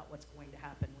concern about what's going to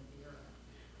happen with the euro.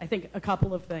 I think a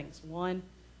couple of things. One,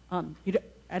 I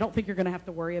don't think you're going to have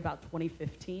to worry about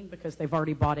 2015 because they've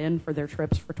already bought in for their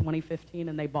trips for 2015,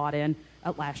 and they bought in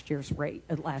at last year's rate,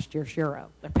 at last year's euro.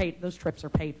 They're paid; those trips are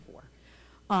paid for.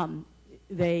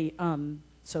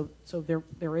 So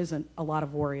there isn't a lot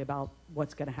of worry about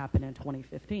what's going to happen in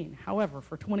 2015. However,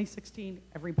 for 2016,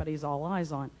 everybody's all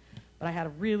eyes on. But I had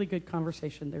a really good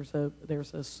conversation. There's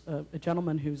a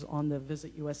gentleman who's on the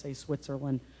Visit USA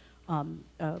Switzerland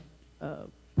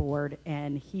board,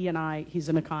 and he's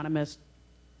an economist.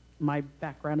 My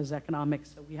background is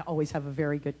economics, so we always have a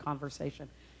very good conversation.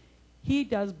 He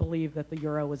does believe that the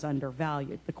euro is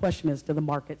undervalued. The question is, do the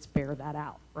markets bear that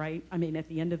out, right? I mean, at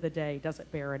the end of the day, does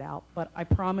it bear it out? But I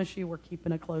promise you we're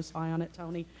keeping a close eye on it,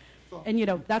 Tony. And,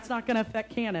 that's not going to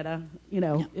affect Canada.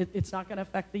 It's not going to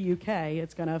affect the UK.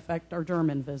 It's going to affect our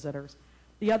German visitors.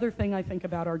 The other thing I think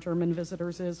about our German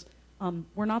visitors is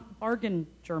we're not the bargain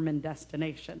German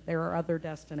destination. There are other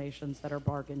destinations that are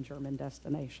bargain German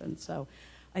destinations. So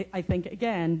I think,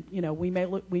 again, we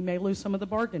may lose some of the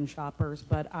bargain shoppers,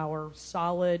 but our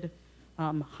solid,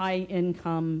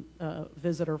 high-income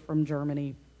visitor from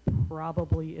Germany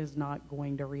probably is not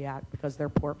going to react because their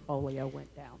portfolio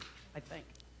went down, I think.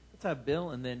 Let's have Bill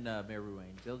and then Mayor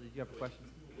Ruane. Bill, did you have a question?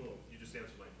 Well, you just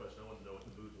answered my question. I want to know what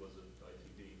the mood was at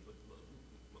ITV. But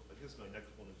I guess my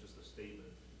next one is just a statement.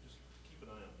 Just keep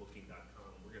an eye on Booking.com.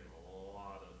 We're getting a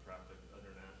lot of traffic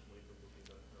internationally from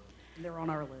Booking.com. They're on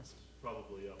our list.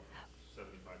 Probably up 75%.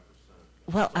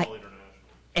 Well, it's all international.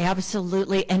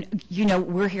 Absolutely. And,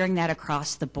 we're hearing that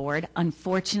across the board.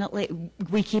 Unfortunately,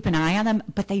 we keep an eye on them,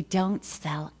 but they don't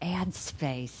sell ad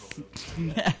space.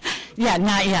 Yeah,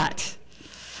 not yet.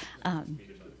 Just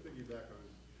to piggyback on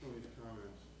Tony's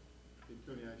comments,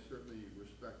 Tony, I certainly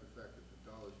respect the fact that the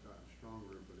dollar's gotten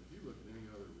stronger, but if you look at any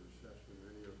other recession,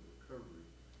 any other recovery,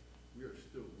 we are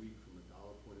still weak from a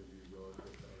dollar point of view relative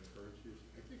to other currencies.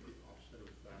 I think the offset of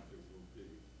factor will be,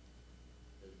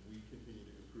 as we continue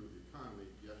to improve the economy,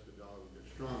 yes, the dollar will get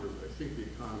stronger, but I think the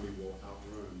economy will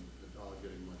outrun the dollar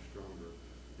getting much stronger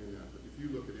in that. But if you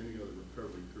look at any other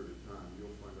recovery period of time,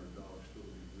 you'll find our dollar still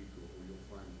to be weaker, or you'll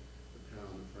find the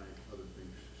pound, the franc, other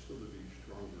things still to be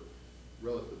stronger,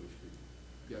 relatively speaking.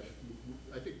 Yes,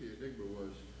 I think the enigma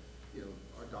was,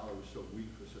 our dollar was so weak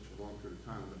for such a long period of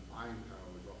time, and the buying power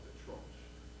was off the charts.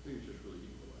 I think it's just really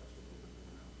equalized a little bit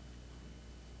more now.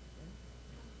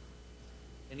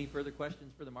 Any further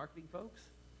questions for the marketing folks?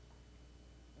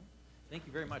 Thank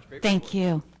you very much. Great Thank report.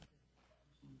 you.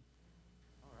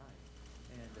 All right.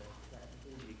 And that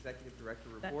concludes the Executive Director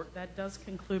report. That does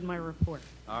conclude my report.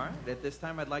 All right. At this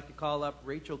time, I'd like to call up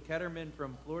Rachel Ketterman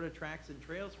from Florida Tracks and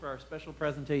Trails for our special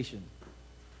presentation.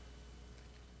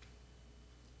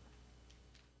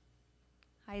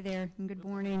 Hi there, and good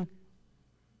morning.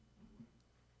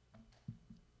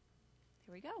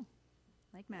 Here we go,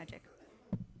 like magic.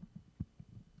 Can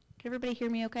everybody hear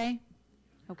me okay?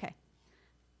 Okay.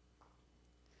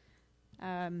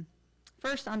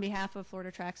 First, on behalf of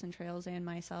Florida Tracks and Trails and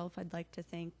myself, I'd like to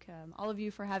thank all of you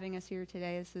for having us here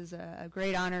today. This is a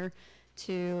great honor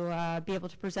to be able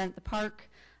to present the park.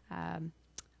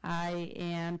 I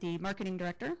am the marketing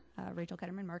director, Rachel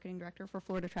Ketterman, marketing director for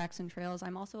Florida Tracks and Trails.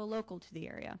 I'm also a local to the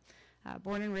area.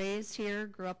 Born and raised here,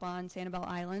 grew up on Sanibel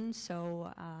Island,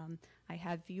 so I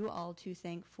have you all to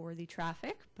thank for the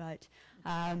traffic, but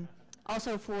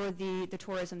also for the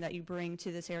tourism that you bring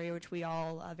to this area, which we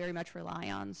all very much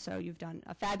rely on. So you've done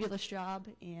a fabulous job,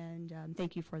 and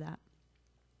thank you for that.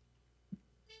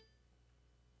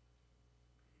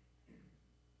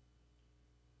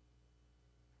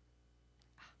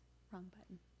 Wrong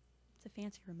button. It's a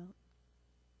fancy remote.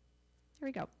 There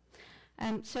we go.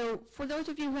 So for those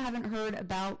of you who haven't heard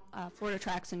about Florida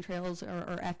Tracks and Trails,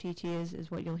 or FTT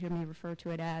is what you'll hear me refer to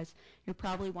it as, you're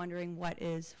probably wondering, what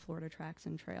is Florida Tracks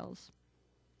and Trails?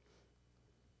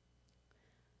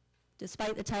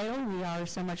 Despite the title, we are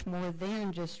so much more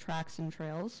than just tracks and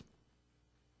trails.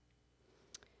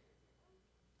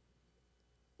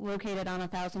 Located on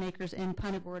 1,000 acres in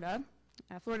Punta Gorda,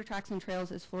 Florida Tracks and Trails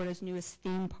is Florida's newest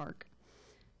theme park.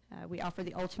 We offer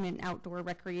the ultimate in outdoor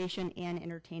recreation and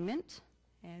entertainment,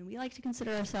 and we like to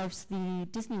consider ourselves the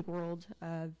Disney World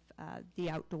of the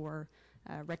outdoor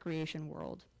recreation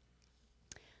world.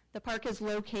 The park is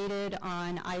located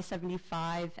on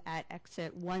I-75 at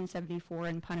exit 174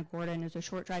 in Punta Gorda and is a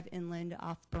short drive inland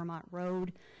off Vermont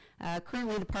Road.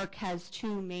 Currently, the park has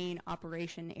two main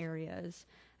operation areas.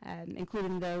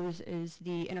 Including those is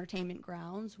the entertainment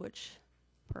grounds, which,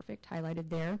 perfect, highlighted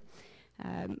there.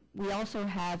 We also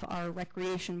have our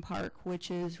recreation park,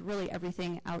 which is really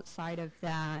everything outside of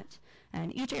that.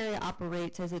 And each area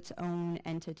operates as its own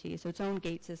entity, so its own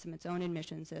gate system, its own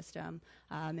admission system,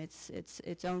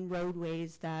 its own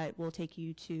roadways that will take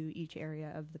you to each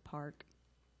area of the park.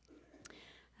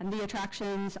 And the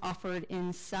attractions offered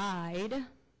inside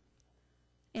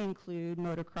include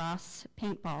motocross,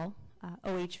 paintball,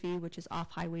 OHV, which is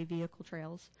off-highway vehicle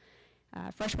trails,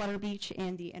 Freshwater Beach,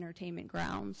 and the entertainment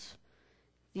grounds.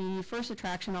 The first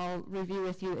attraction I'll review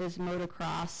with you is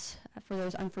motocross. For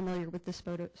those unfamiliar with the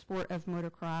sport of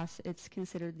motocross, it's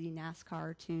considered the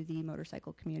NASCAR to the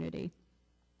motorcycle community.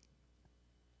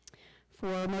 For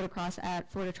motocross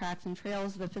at Florida Tracks and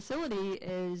Trails, the facility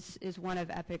is one of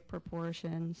epic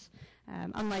proportions.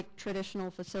 Unlike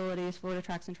traditional facilities, Florida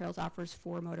Tracks and Trails offers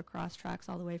 4 motocross tracks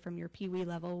all the way from your Pee-wee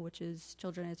level, which is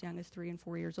children as young as 3 and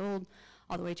 4 years old,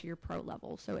 all the way to your pro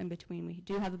level. So in between, we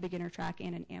do have a beginner track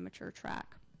and an amateur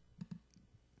track.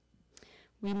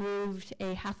 We moved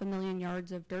 500,000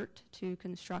 yards of dirt to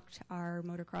construct our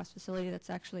motocross facility. That's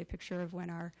actually a picture of when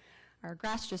our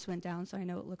grass just went down, so I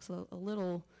know it looks a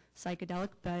little psychedelic,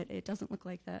 but it doesn't look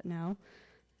like that now.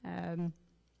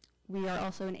 We are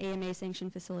also an AMA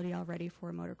sanctioned facility already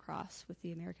for motocross with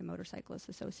the American Motorcyclists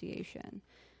Association.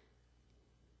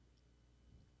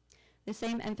 The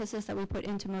same emphasis that we put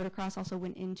into motocross also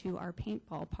went into our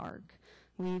paintball park.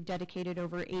 We've dedicated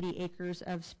over 80 acres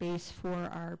of space for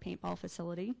our paintball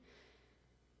facility.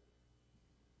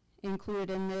 Included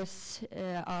in this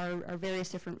are various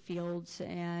different fields,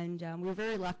 and we're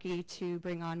very lucky to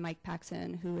bring on Mike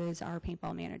Paxson, who is our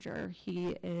paintball manager.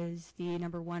 He is the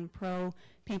 #1 pro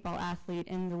paintball athlete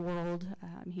in the world.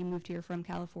 He moved here from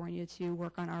California to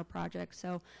work on our project,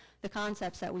 so the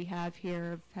concepts that we have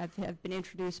here have been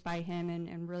introduced by him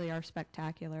and really are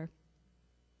spectacular.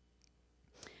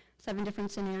 7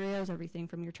 different scenarios, everything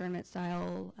from your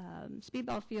tournament-style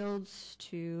speedball fields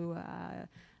to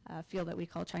a field that we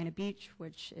call China Beach,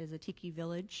 which is a tiki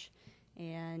village.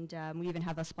 And we even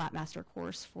have a Splatmaster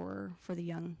course for the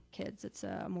young kids. It's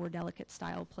a more delicate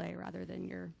style play rather than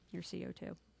your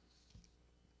CO2.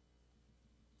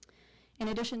 In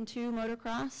addition to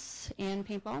motocross and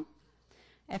paintball,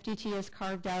 FTT has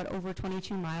carved out over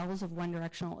 22 miles of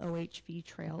one-directional OHV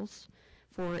trails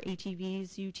for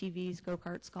ATVs, UTVs,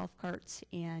 go-karts, golf carts,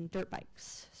 and dirt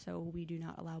bikes. So we do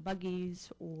not allow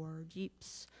buggies or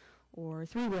Jeeps or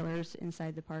 3-wheelers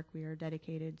inside the park. We are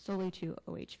dedicated solely to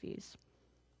OHVs.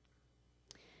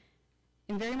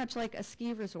 And very much like a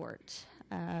ski resort,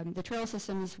 the trail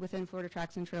systems within Florida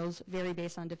Tracks and Trails vary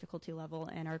based on difficulty level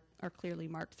and are clearly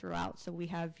marked throughout. So we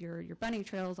have your bunny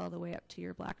trails all the way up to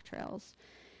your black trails.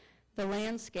 The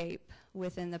landscape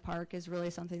within the park is really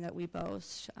something that we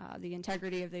boast. The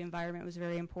integrity of the environment was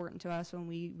very important to us when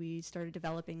we started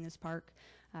developing this park.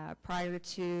 Prior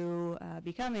to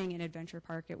becoming an adventure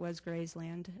park, it was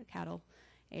grazeland cattle,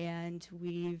 and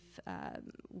we've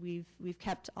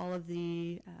kept all of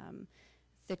the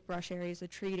thick brush areas, the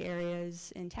treed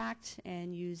areas intact,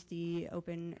 and used the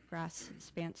open grass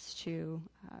expanse to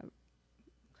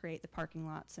create the parking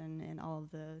lots and all of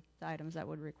the items that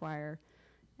would require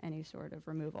any sort of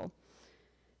removal.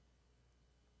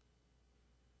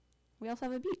 We also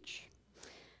have a beach.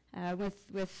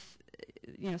 With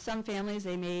some families,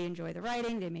 they may enjoy the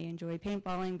riding, they may enjoy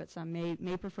paintballing, but some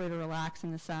may prefer to relax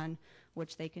in the sun,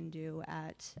 which they can do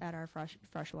at our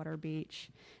freshwater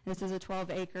beach. This is a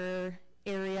 12-acre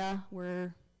area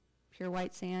where pure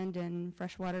white sand and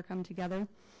fresh water come together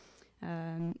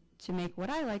to make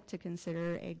what I like to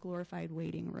consider a glorified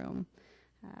waiting room.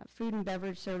 Food and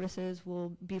beverage services will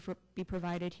be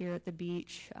provided here at the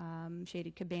beach,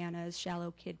 shaded cabanas,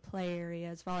 shallow kid play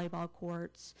areas, volleyball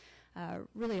courts,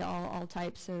 really all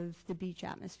types of the beach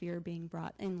atmosphere being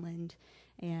brought inland.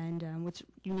 And what's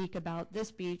unique about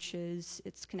this beach is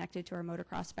it's connected to our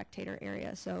motocross spectator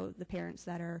area. So the parents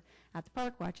that are at the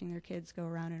park watching their kids go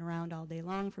around and around all day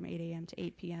long from 8 a.m. to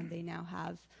 8 p.m., they now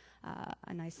have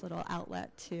a nice little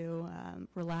outlet to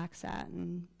relax at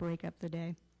and break up the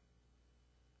day.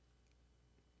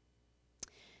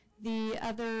 The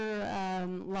other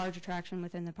large attraction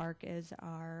within the park is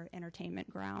our entertainment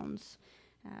grounds.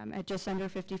 At just under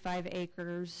 55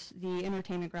 acres, the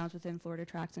entertainment grounds within Florida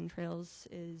Tracks and Trails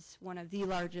is one of the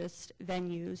largest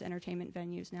venues, entertainment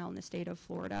venues now in the state of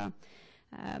Florida.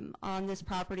 On this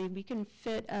property, we can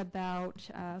fit about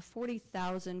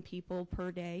 40,000 people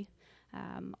per day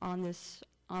on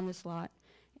this lot,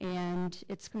 and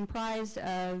it's comprised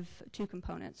of two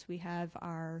components. We have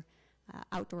our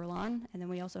outdoor lawn, and then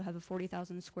we also have a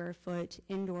 40,000 square foot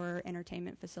indoor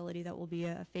entertainment facility that will be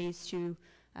a phase 2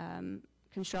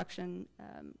 construction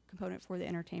component for the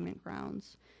entertainment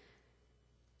grounds.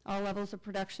 All levels of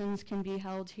productions can be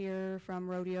held here, from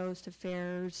rodeos to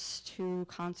fairs to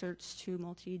concerts to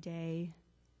multi-day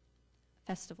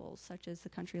festivals, such as the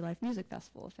Country Life Music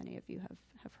Festival, if any of you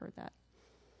have heard that.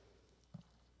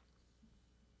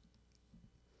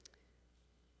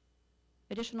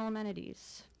 Additional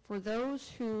amenities. For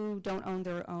those who don't own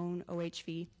their own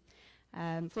OHV,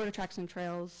 Florida Tracks and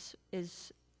Trails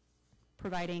is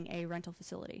providing a rental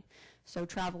facility. So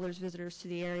travelers, visitors to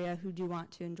the area who do want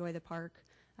to enjoy the park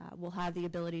will have the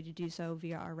ability to do so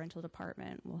via our rental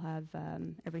department. We'll have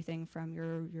everything from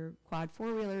your quad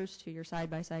four-wheelers to your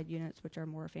side-by-side units, which are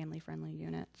more family-friendly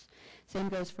units. Same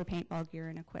goes for paintball gear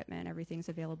and equipment. Everything's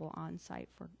available on site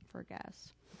for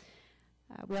guests.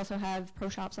 We also have pro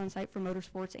shops on site for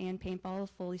motorsports and paintball,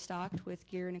 fully stocked with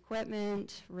gear and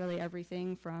equipment, really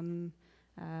everything from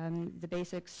the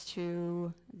basics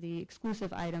to the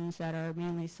exclusive items that are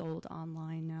mainly sold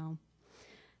online now.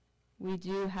 We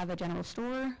do have a general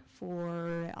store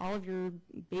for all of your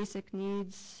basic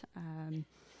needs, and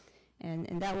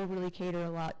that will really cater a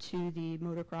lot to the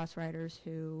motocross riders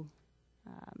who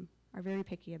are very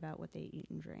picky about what they eat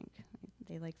and drink.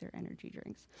 They like their energy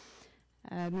drinks.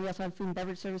 We also have food and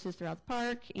beverage services throughout the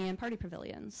park, and party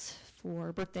pavilions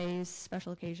for birthdays,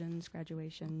 special occasions,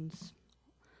 graduations,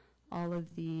 all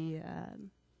of the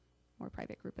more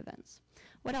private group events.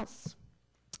 What else?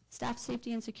 Staff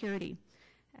safety and security.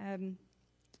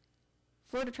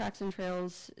 Florida Tracks and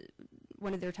Trails,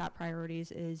 one of their top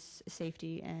priorities is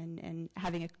safety and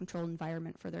having a controlled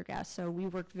environment for their guests. So we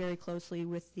worked very closely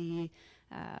with the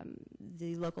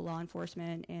local law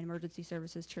enforcement and emergency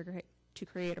services to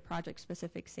create a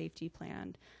project-specific safety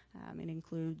plan. It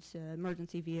includes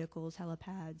emergency vehicles,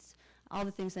 helipads, all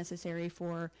the things necessary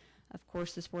for, of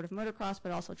course, the sport of motocross,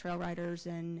 but also trail riders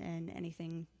and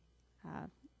anything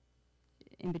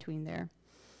in between there.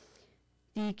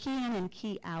 The key in and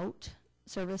key out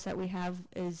service that we have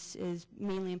is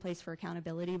mainly in place for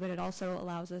accountability, but it also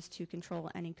allows us to control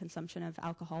any consumption of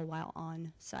alcohol while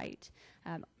on site.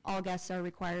 All guests are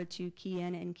required to key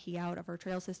in and key out of our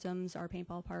trail systems, our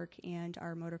paintball park, and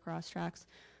our motocross tracks.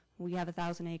 We have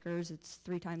 1,000 acres. It's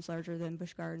 3 times larger than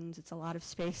Busch Gardens. It's a lot of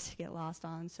space to get lost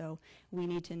on, so we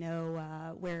need to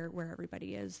know where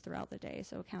everybody is throughout the day,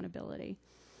 so accountability.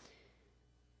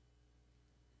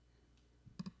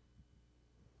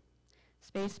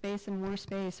 Space, and more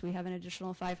space. We have an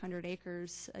additional 500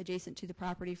 acres adjacent to the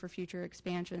property for future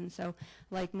expansion. So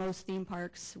like most theme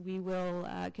parks, we will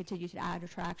continue to add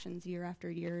attractions year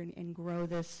after year and grow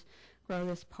this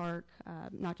park,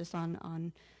 not just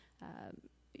on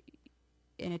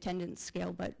in attendance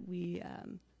scale, but we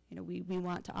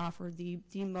want to offer the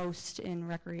most in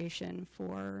recreation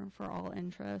for all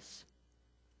interests.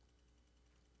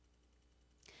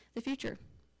 The future.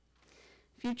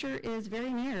 Future is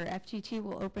very near. FTT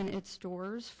will open its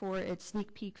doors for its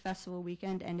Sneak Peek Festival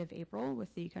weekend end of April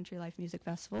with the Country Life Music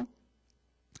Festival.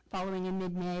 Following in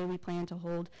mid-May, we plan to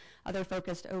hold other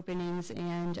focused openings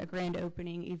and a grand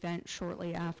opening event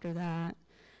shortly after that.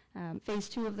 Phase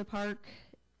 2 of the park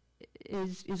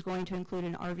is going to include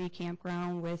an RV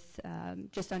campground with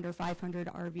just under 500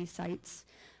 RV sites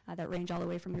that range all the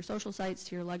way from your social sites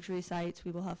to your luxury sites.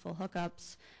 We will have full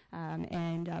hookups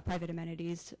and private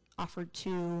amenities offered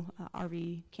to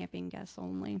RV camping guests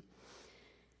only.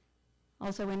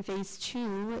 Also in phase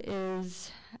 2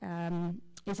 is a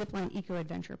Zipline Eco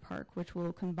Adventure Park, which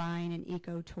will combine an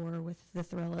eco tour with the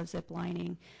thrill of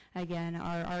ziplining. Again,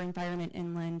 our environment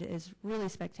inland is really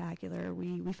spectacular.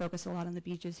 We focus a lot on the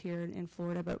beaches here in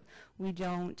Florida, but we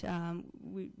don't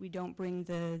bring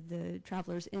the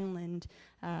travelers inland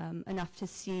enough to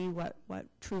see what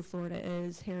true Florida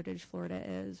is, heritage Florida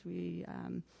is. We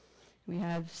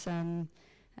have some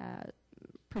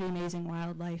pretty amazing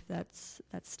wildlife that's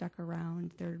stuck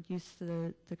around. They're used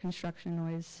to the construction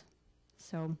noise.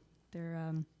 So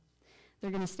they're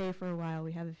going to stay for a while,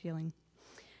 we have a feeling.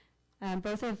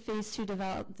 Both of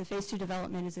the phase 2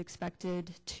 development is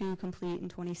expected to complete in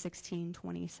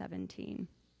 2016-2017.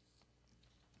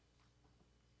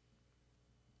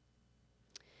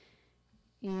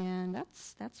 And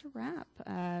that's a wrap.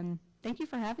 Thank you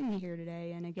for having me here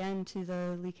today, and again to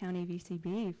the Lee County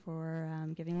VCB for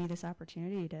giving me this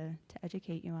opportunity to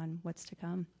educate you on what's to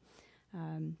come.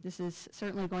 This is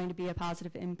certainly going to be a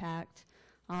positive impact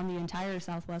on the entire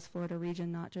Southwest Florida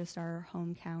region, not just our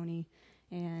home county.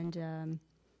 And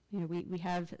you know, we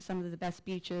have some of the best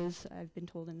beaches, I've been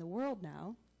told, in the world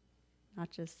now,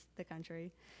 not just the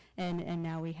country. And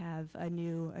now we have a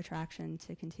new attraction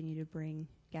to continue to bring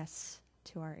guests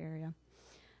to our area.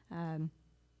 I'm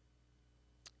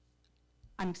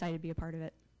excited to be a part of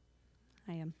it.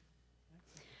 I am.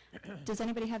 Does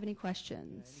anybody have any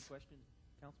questions? Any questions,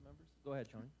 council members? Go ahead,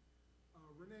 Tony.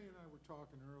 Renee and I were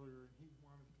talking earlier, and he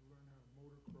wanted to learn how to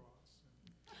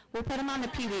motocross. We'll put him on the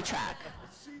Pee-wee track.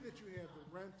 I see that you have the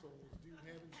rentals. Do you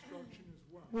have instruction as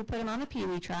well? We'll put him on the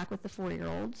Pee-wee track with the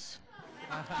 4-year-olds.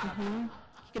 Mm-hmm.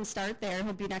 He can start there.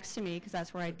 He'll be next to me because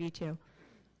that's where I'd be too.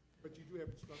 But you do have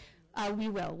instruction? We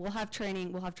will. We'll have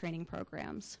training. We'll have training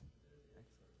programs.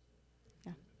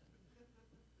 Yeah.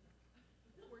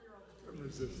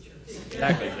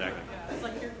 Exactly. It's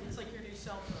like your new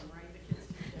cell phone, right?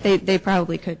 The kids They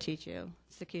probably could teach you.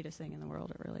 It's the cutest thing in the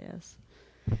world. It really is.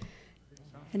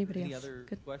 Anybody Any else? other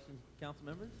Good. questions, council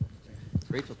members?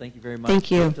 Rachel, thank you very much.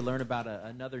 Thank you. Great to learn about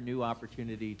another new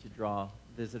opportunity to draw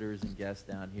visitors and guests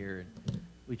down here. And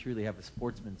we truly have a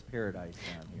sportsman's paradise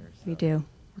down here. So. We do.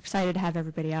 We're excited to have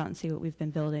everybody out and see what we've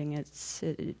been building.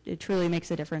 It truly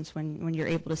makes a difference when you're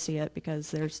able to see it, because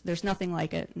there's nothing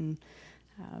like it, and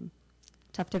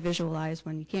tough to visualize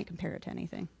when you can't compare it to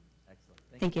anything. Excellent.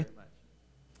 Thank you. Very much.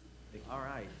 All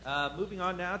right. Moving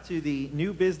on now to the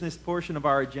new business portion of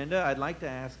our agenda. I'd like to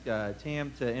ask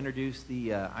Tam to introduce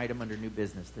the item under new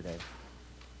business today.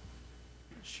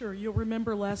 Sure. You'll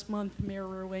remember last month Mayor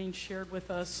Ruane shared with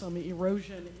us some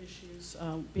erosion issues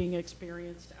being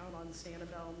experienced out on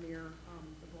Sanibel near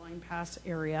the Blind Pass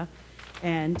area.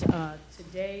 And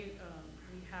today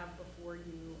we have before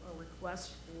you a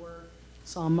request for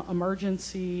some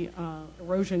emergency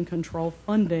erosion control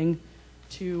funding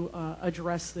to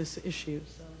address this issue.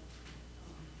 So,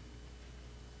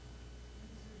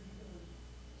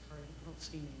 sorry, I don't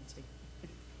see Nancy.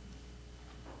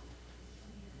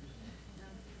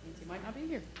 Nancy might not be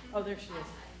here. Oh, there she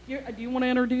is. Do you want to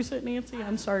introduce it, Nancy?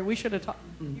 I'm sorry, we should have talked.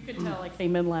 You can tell I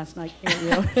came in last night, can't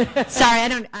you? Sorry, I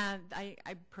don't. I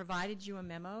provided you a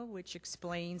memo which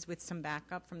explains with some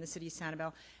backup from the city of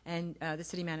Sanibel, and the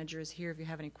city manager is here if you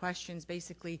have any questions.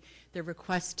 Basically, they're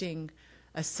requesting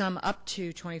a sum up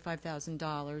to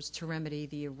 $25,000 to remedy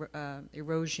the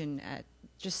erosion at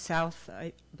just south,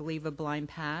 I believe, of Blind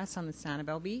Pass on the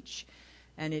Sanibel Beach.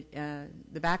 And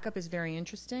the backup is very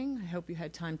interesting. I hope you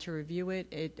had time to review it.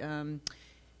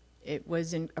 It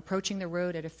was approaching the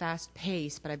road at a fast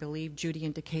pace, but I believe Judy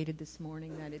indicated this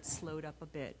morning that it slowed up a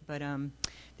bit. But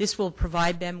this will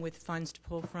provide them with funds to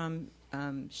pull from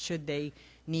should they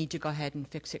need to go ahead and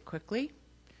fix it quickly.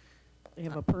 They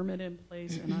have a permit in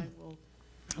place, and I will.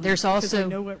 There's because also. I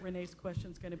know what Renee's question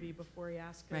is going to be before he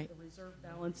asks it. Right. The reserve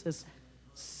balance is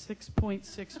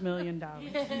 $6.6 million.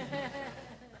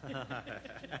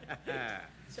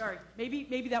 Sorry,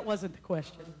 maybe that wasn't the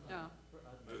question. No.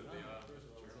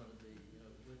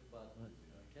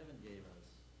 Kevin gave us,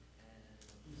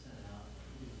 and we sent out,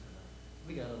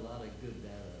 we got a lot of good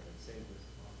data that saved us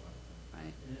a lot.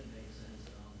 Right. And it makes sense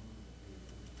to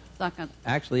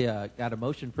Actually, got a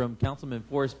motion from Councilman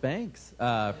Forrest Banks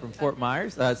from Fort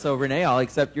Myers. So, Renee, I'll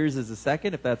accept yours as a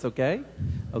second, if that's okay.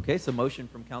 Okay, so motion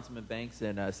from Councilman Banks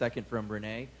and a second from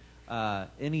Renee.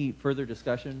 Any further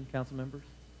discussion, council members?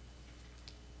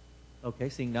 Okay,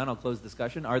 seeing none, I'll close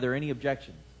discussion. Are there any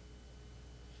objections?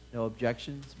 No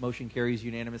objections. Motion carries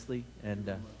unanimously.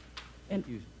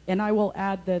 And I will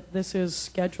add that this is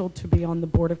scheduled to be on the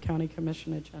Board of County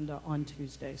Commission agenda on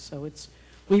Tuesday. So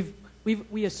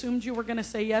we assumed you were going to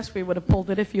say yes. We would have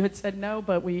pulled it if you had said no,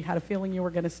 but we had a feeling you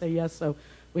were going to say yes. So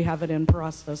we have it in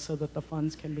process so that the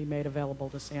funds can be made available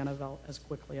to Sanibel as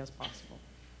quickly as possible.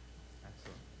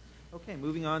 Okay,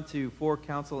 moving on to for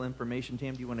council information.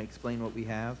 Tam, do you want to explain what we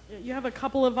have? You have a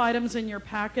couple of items in your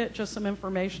packet, just some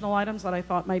informational items that I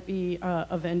thought might be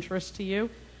of interest to you.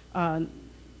 I'm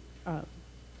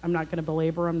not going to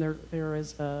belabor them. There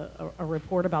is a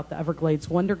report about the Everglades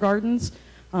Wonder Gardens.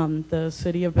 The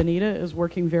city of Bonita is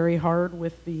working very hard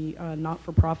with the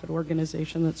not-for-profit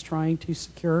organization that's trying to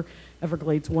secure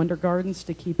Everglades Wonder Gardens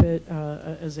to keep it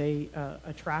as a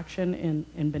attraction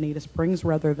in Bonita Springs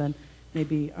rather than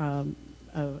maybe a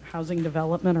housing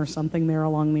development or something there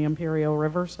along the Imperial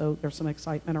River. So there's some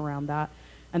excitement around that.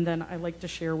 And then I'd like to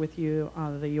share with you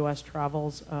the U.S.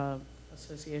 Travels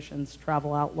Association's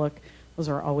travel outlook. those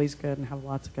are always good and have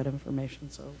lots of good information.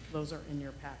 So those are in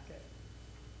your packet.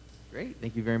 Great.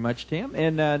 Thank you very much, Tam.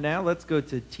 And now let's go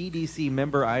to TDC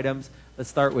member items. Let's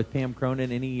start with Pam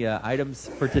Cronin. Any items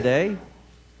for today?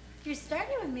 You're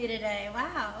starting with me today.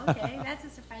 Wow. Okay, that's a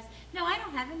surprise. No, I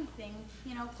don't have anything.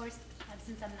 You know, of course,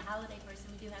 since I'm the holiday person,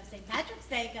 we do have St. Patrick's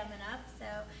Day coming up. So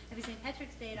happy St.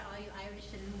 Patrick's Day to all you Irish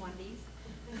and Wondies.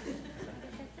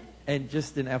 And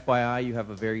just an FYI, you have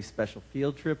a very special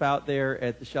field trip out there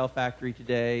at the Shell Factory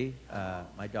today.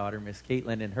 My daughter, Miss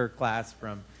Caitlin, and her class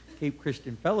from Cape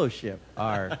Christian Fellowship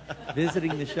are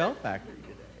visiting the Shell Factory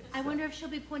today. I wonder if she'll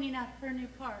be pointing out her new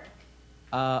park.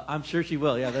 I'm sure she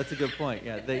will. Yeah, that's a good point.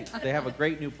 Yeah, they have a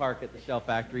great new park at the Shell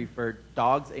Factory for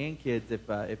dogs and kids.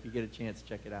 If you get a chance,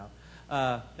 check it out.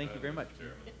 Thank you very much,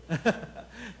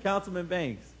 Councilman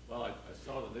Banks. Well, I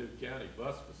saw the new county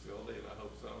bus facility, and I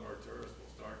hope some of our tourists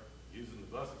will start using the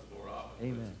buses more often.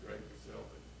 Amen. It's a great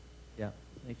facility. Yeah,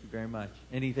 thank you very much.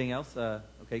 Anything else?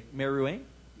 Okay, Mayor Ruane?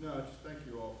 No, just thank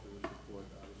you all for the support.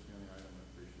 Obviously, on the item, I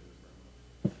appreciate it very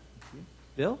much. Thank you.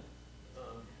 Bill?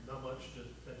 Not much,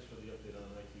 just thanks for the update on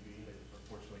ITV. I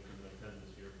unfortunately couldn't attend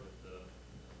this year, but it's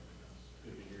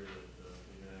good to hear that the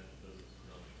international business is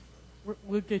growing.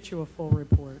 We'll get you a full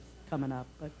report coming up,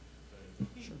 but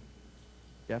sure.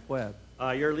 Jeff Webb.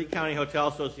 Your Lee County Hotel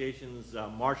Association's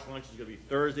March lunch is going to be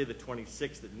Thursday, the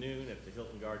 26th at noon at the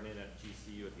Hilton Garden Inn at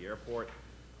GCU at the airport.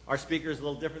 Our speaker is a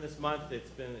little different this month. It's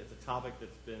a topic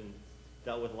that's been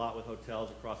dealt with a lot with hotels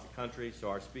across the country. So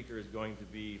our speaker is going to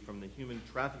be from the Human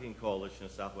Trafficking Coalition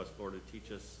of Southwest Florida to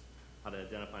teach us how to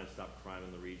identify and stop crime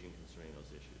in the region concerning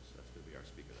those issues. That's going to be our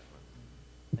speaker that month.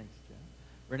 Thanks, Jeff.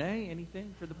 Renee,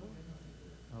 anything for the board?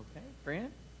 Okay.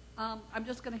 Fran? I'm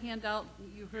just going to hand out,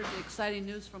 you heard the exciting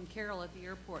news from Carol at the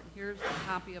airport. Here's a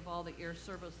copy of all the air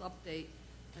service update.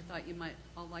 I thought you might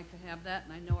all like to have that,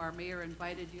 and I know our mayor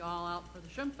invited you all out for the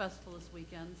Shrimp Festival this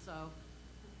weekend, so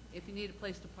if you need a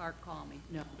place to park, call me.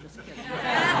 No, just kidding.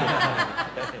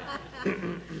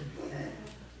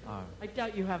 I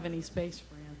doubt you have any space,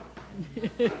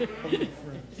 Fran.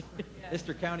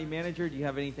 Mr. County Manager, do you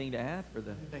have anything to add for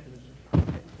the? Thank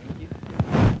you.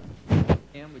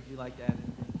 Pam, would you like to add anything?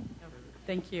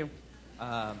 Thank you.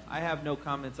 I have no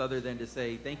comments other than to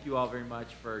say thank you all very much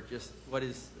for just what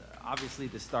is obviously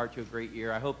the start to a great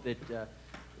year. I hope that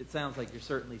it sounds like you're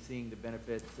certainly seeing the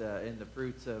benefits and the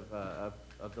fruits of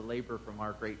the labor from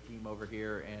our great team over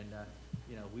here. And,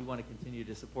 we want to continue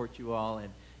to support you all.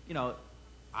 And,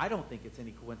 I don't think it's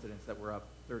any coincidence that we're up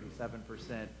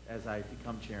 37% as I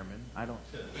become chairman. I don't.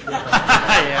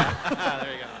 Yeah.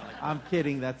 There you go. I'm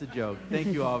kidding. That's a joke. Thank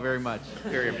you all very much.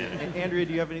 Andrea,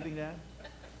 do you have anything to add?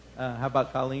 How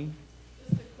about Colleen?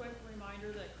 Just a quick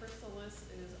reminder that Chrysalis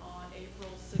is on April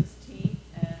 16th,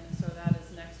 and so that is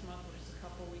next month. We're just a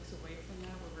couple weeks away from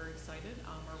that. We're very excited.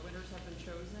 Our winners have been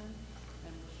chosen,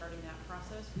 and we're starting that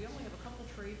process. We only have a couple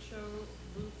trade show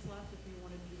booths left if you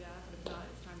want to do that, but if not,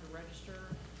 it's time to register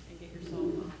and get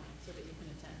yourself so that you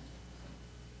can attend.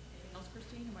 Anything else,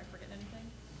 Christine? Am I forgetting anything?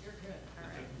 You're good.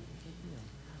 All right.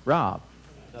 Rob?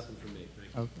 Nothing from me.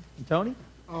 Thank you. Okay. And Tony?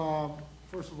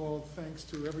 First of all, thanks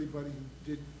to everybody who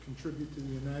did contribute to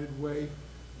the United Way.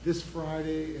 This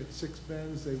Friday at Six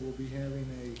Bends, they will be having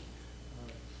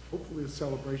hopefully a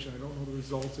celebration. I don't know the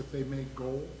results if they make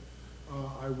gold.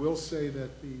 I will say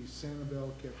that the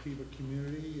Sanibel Captiva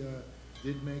community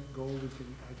did make gold.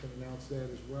 I can announce that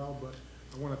as well. But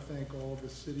I want to thank all the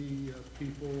city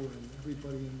people and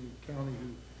everybody in the county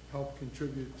who helped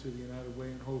contribute to the United Way,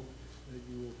 and hope that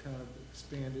you will kind of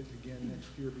expand it again next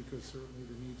year, because certainly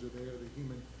the needs are there. The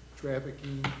human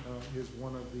trafficking is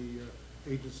one of the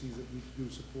agencies that we do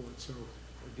support. So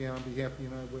again, on behalf of the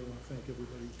United Way, I want to thank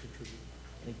everybody who contributed.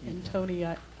 Thank you. And Tony,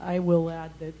 I will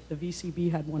add that the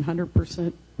VCB had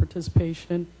 100%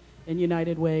 participation in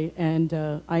United Way, and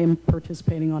I am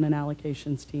participating on an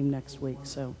allocations team next week.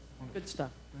 So good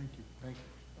stuff. Thank you. Thank you.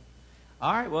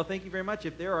 All right. Well, thank you very much.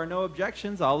 If there are no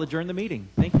objections, I'll adjourn the meeting.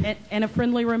 Thank you. And a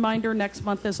friendly reminder, next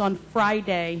month is on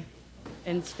Friday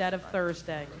instead of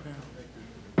Thursday. Yeah.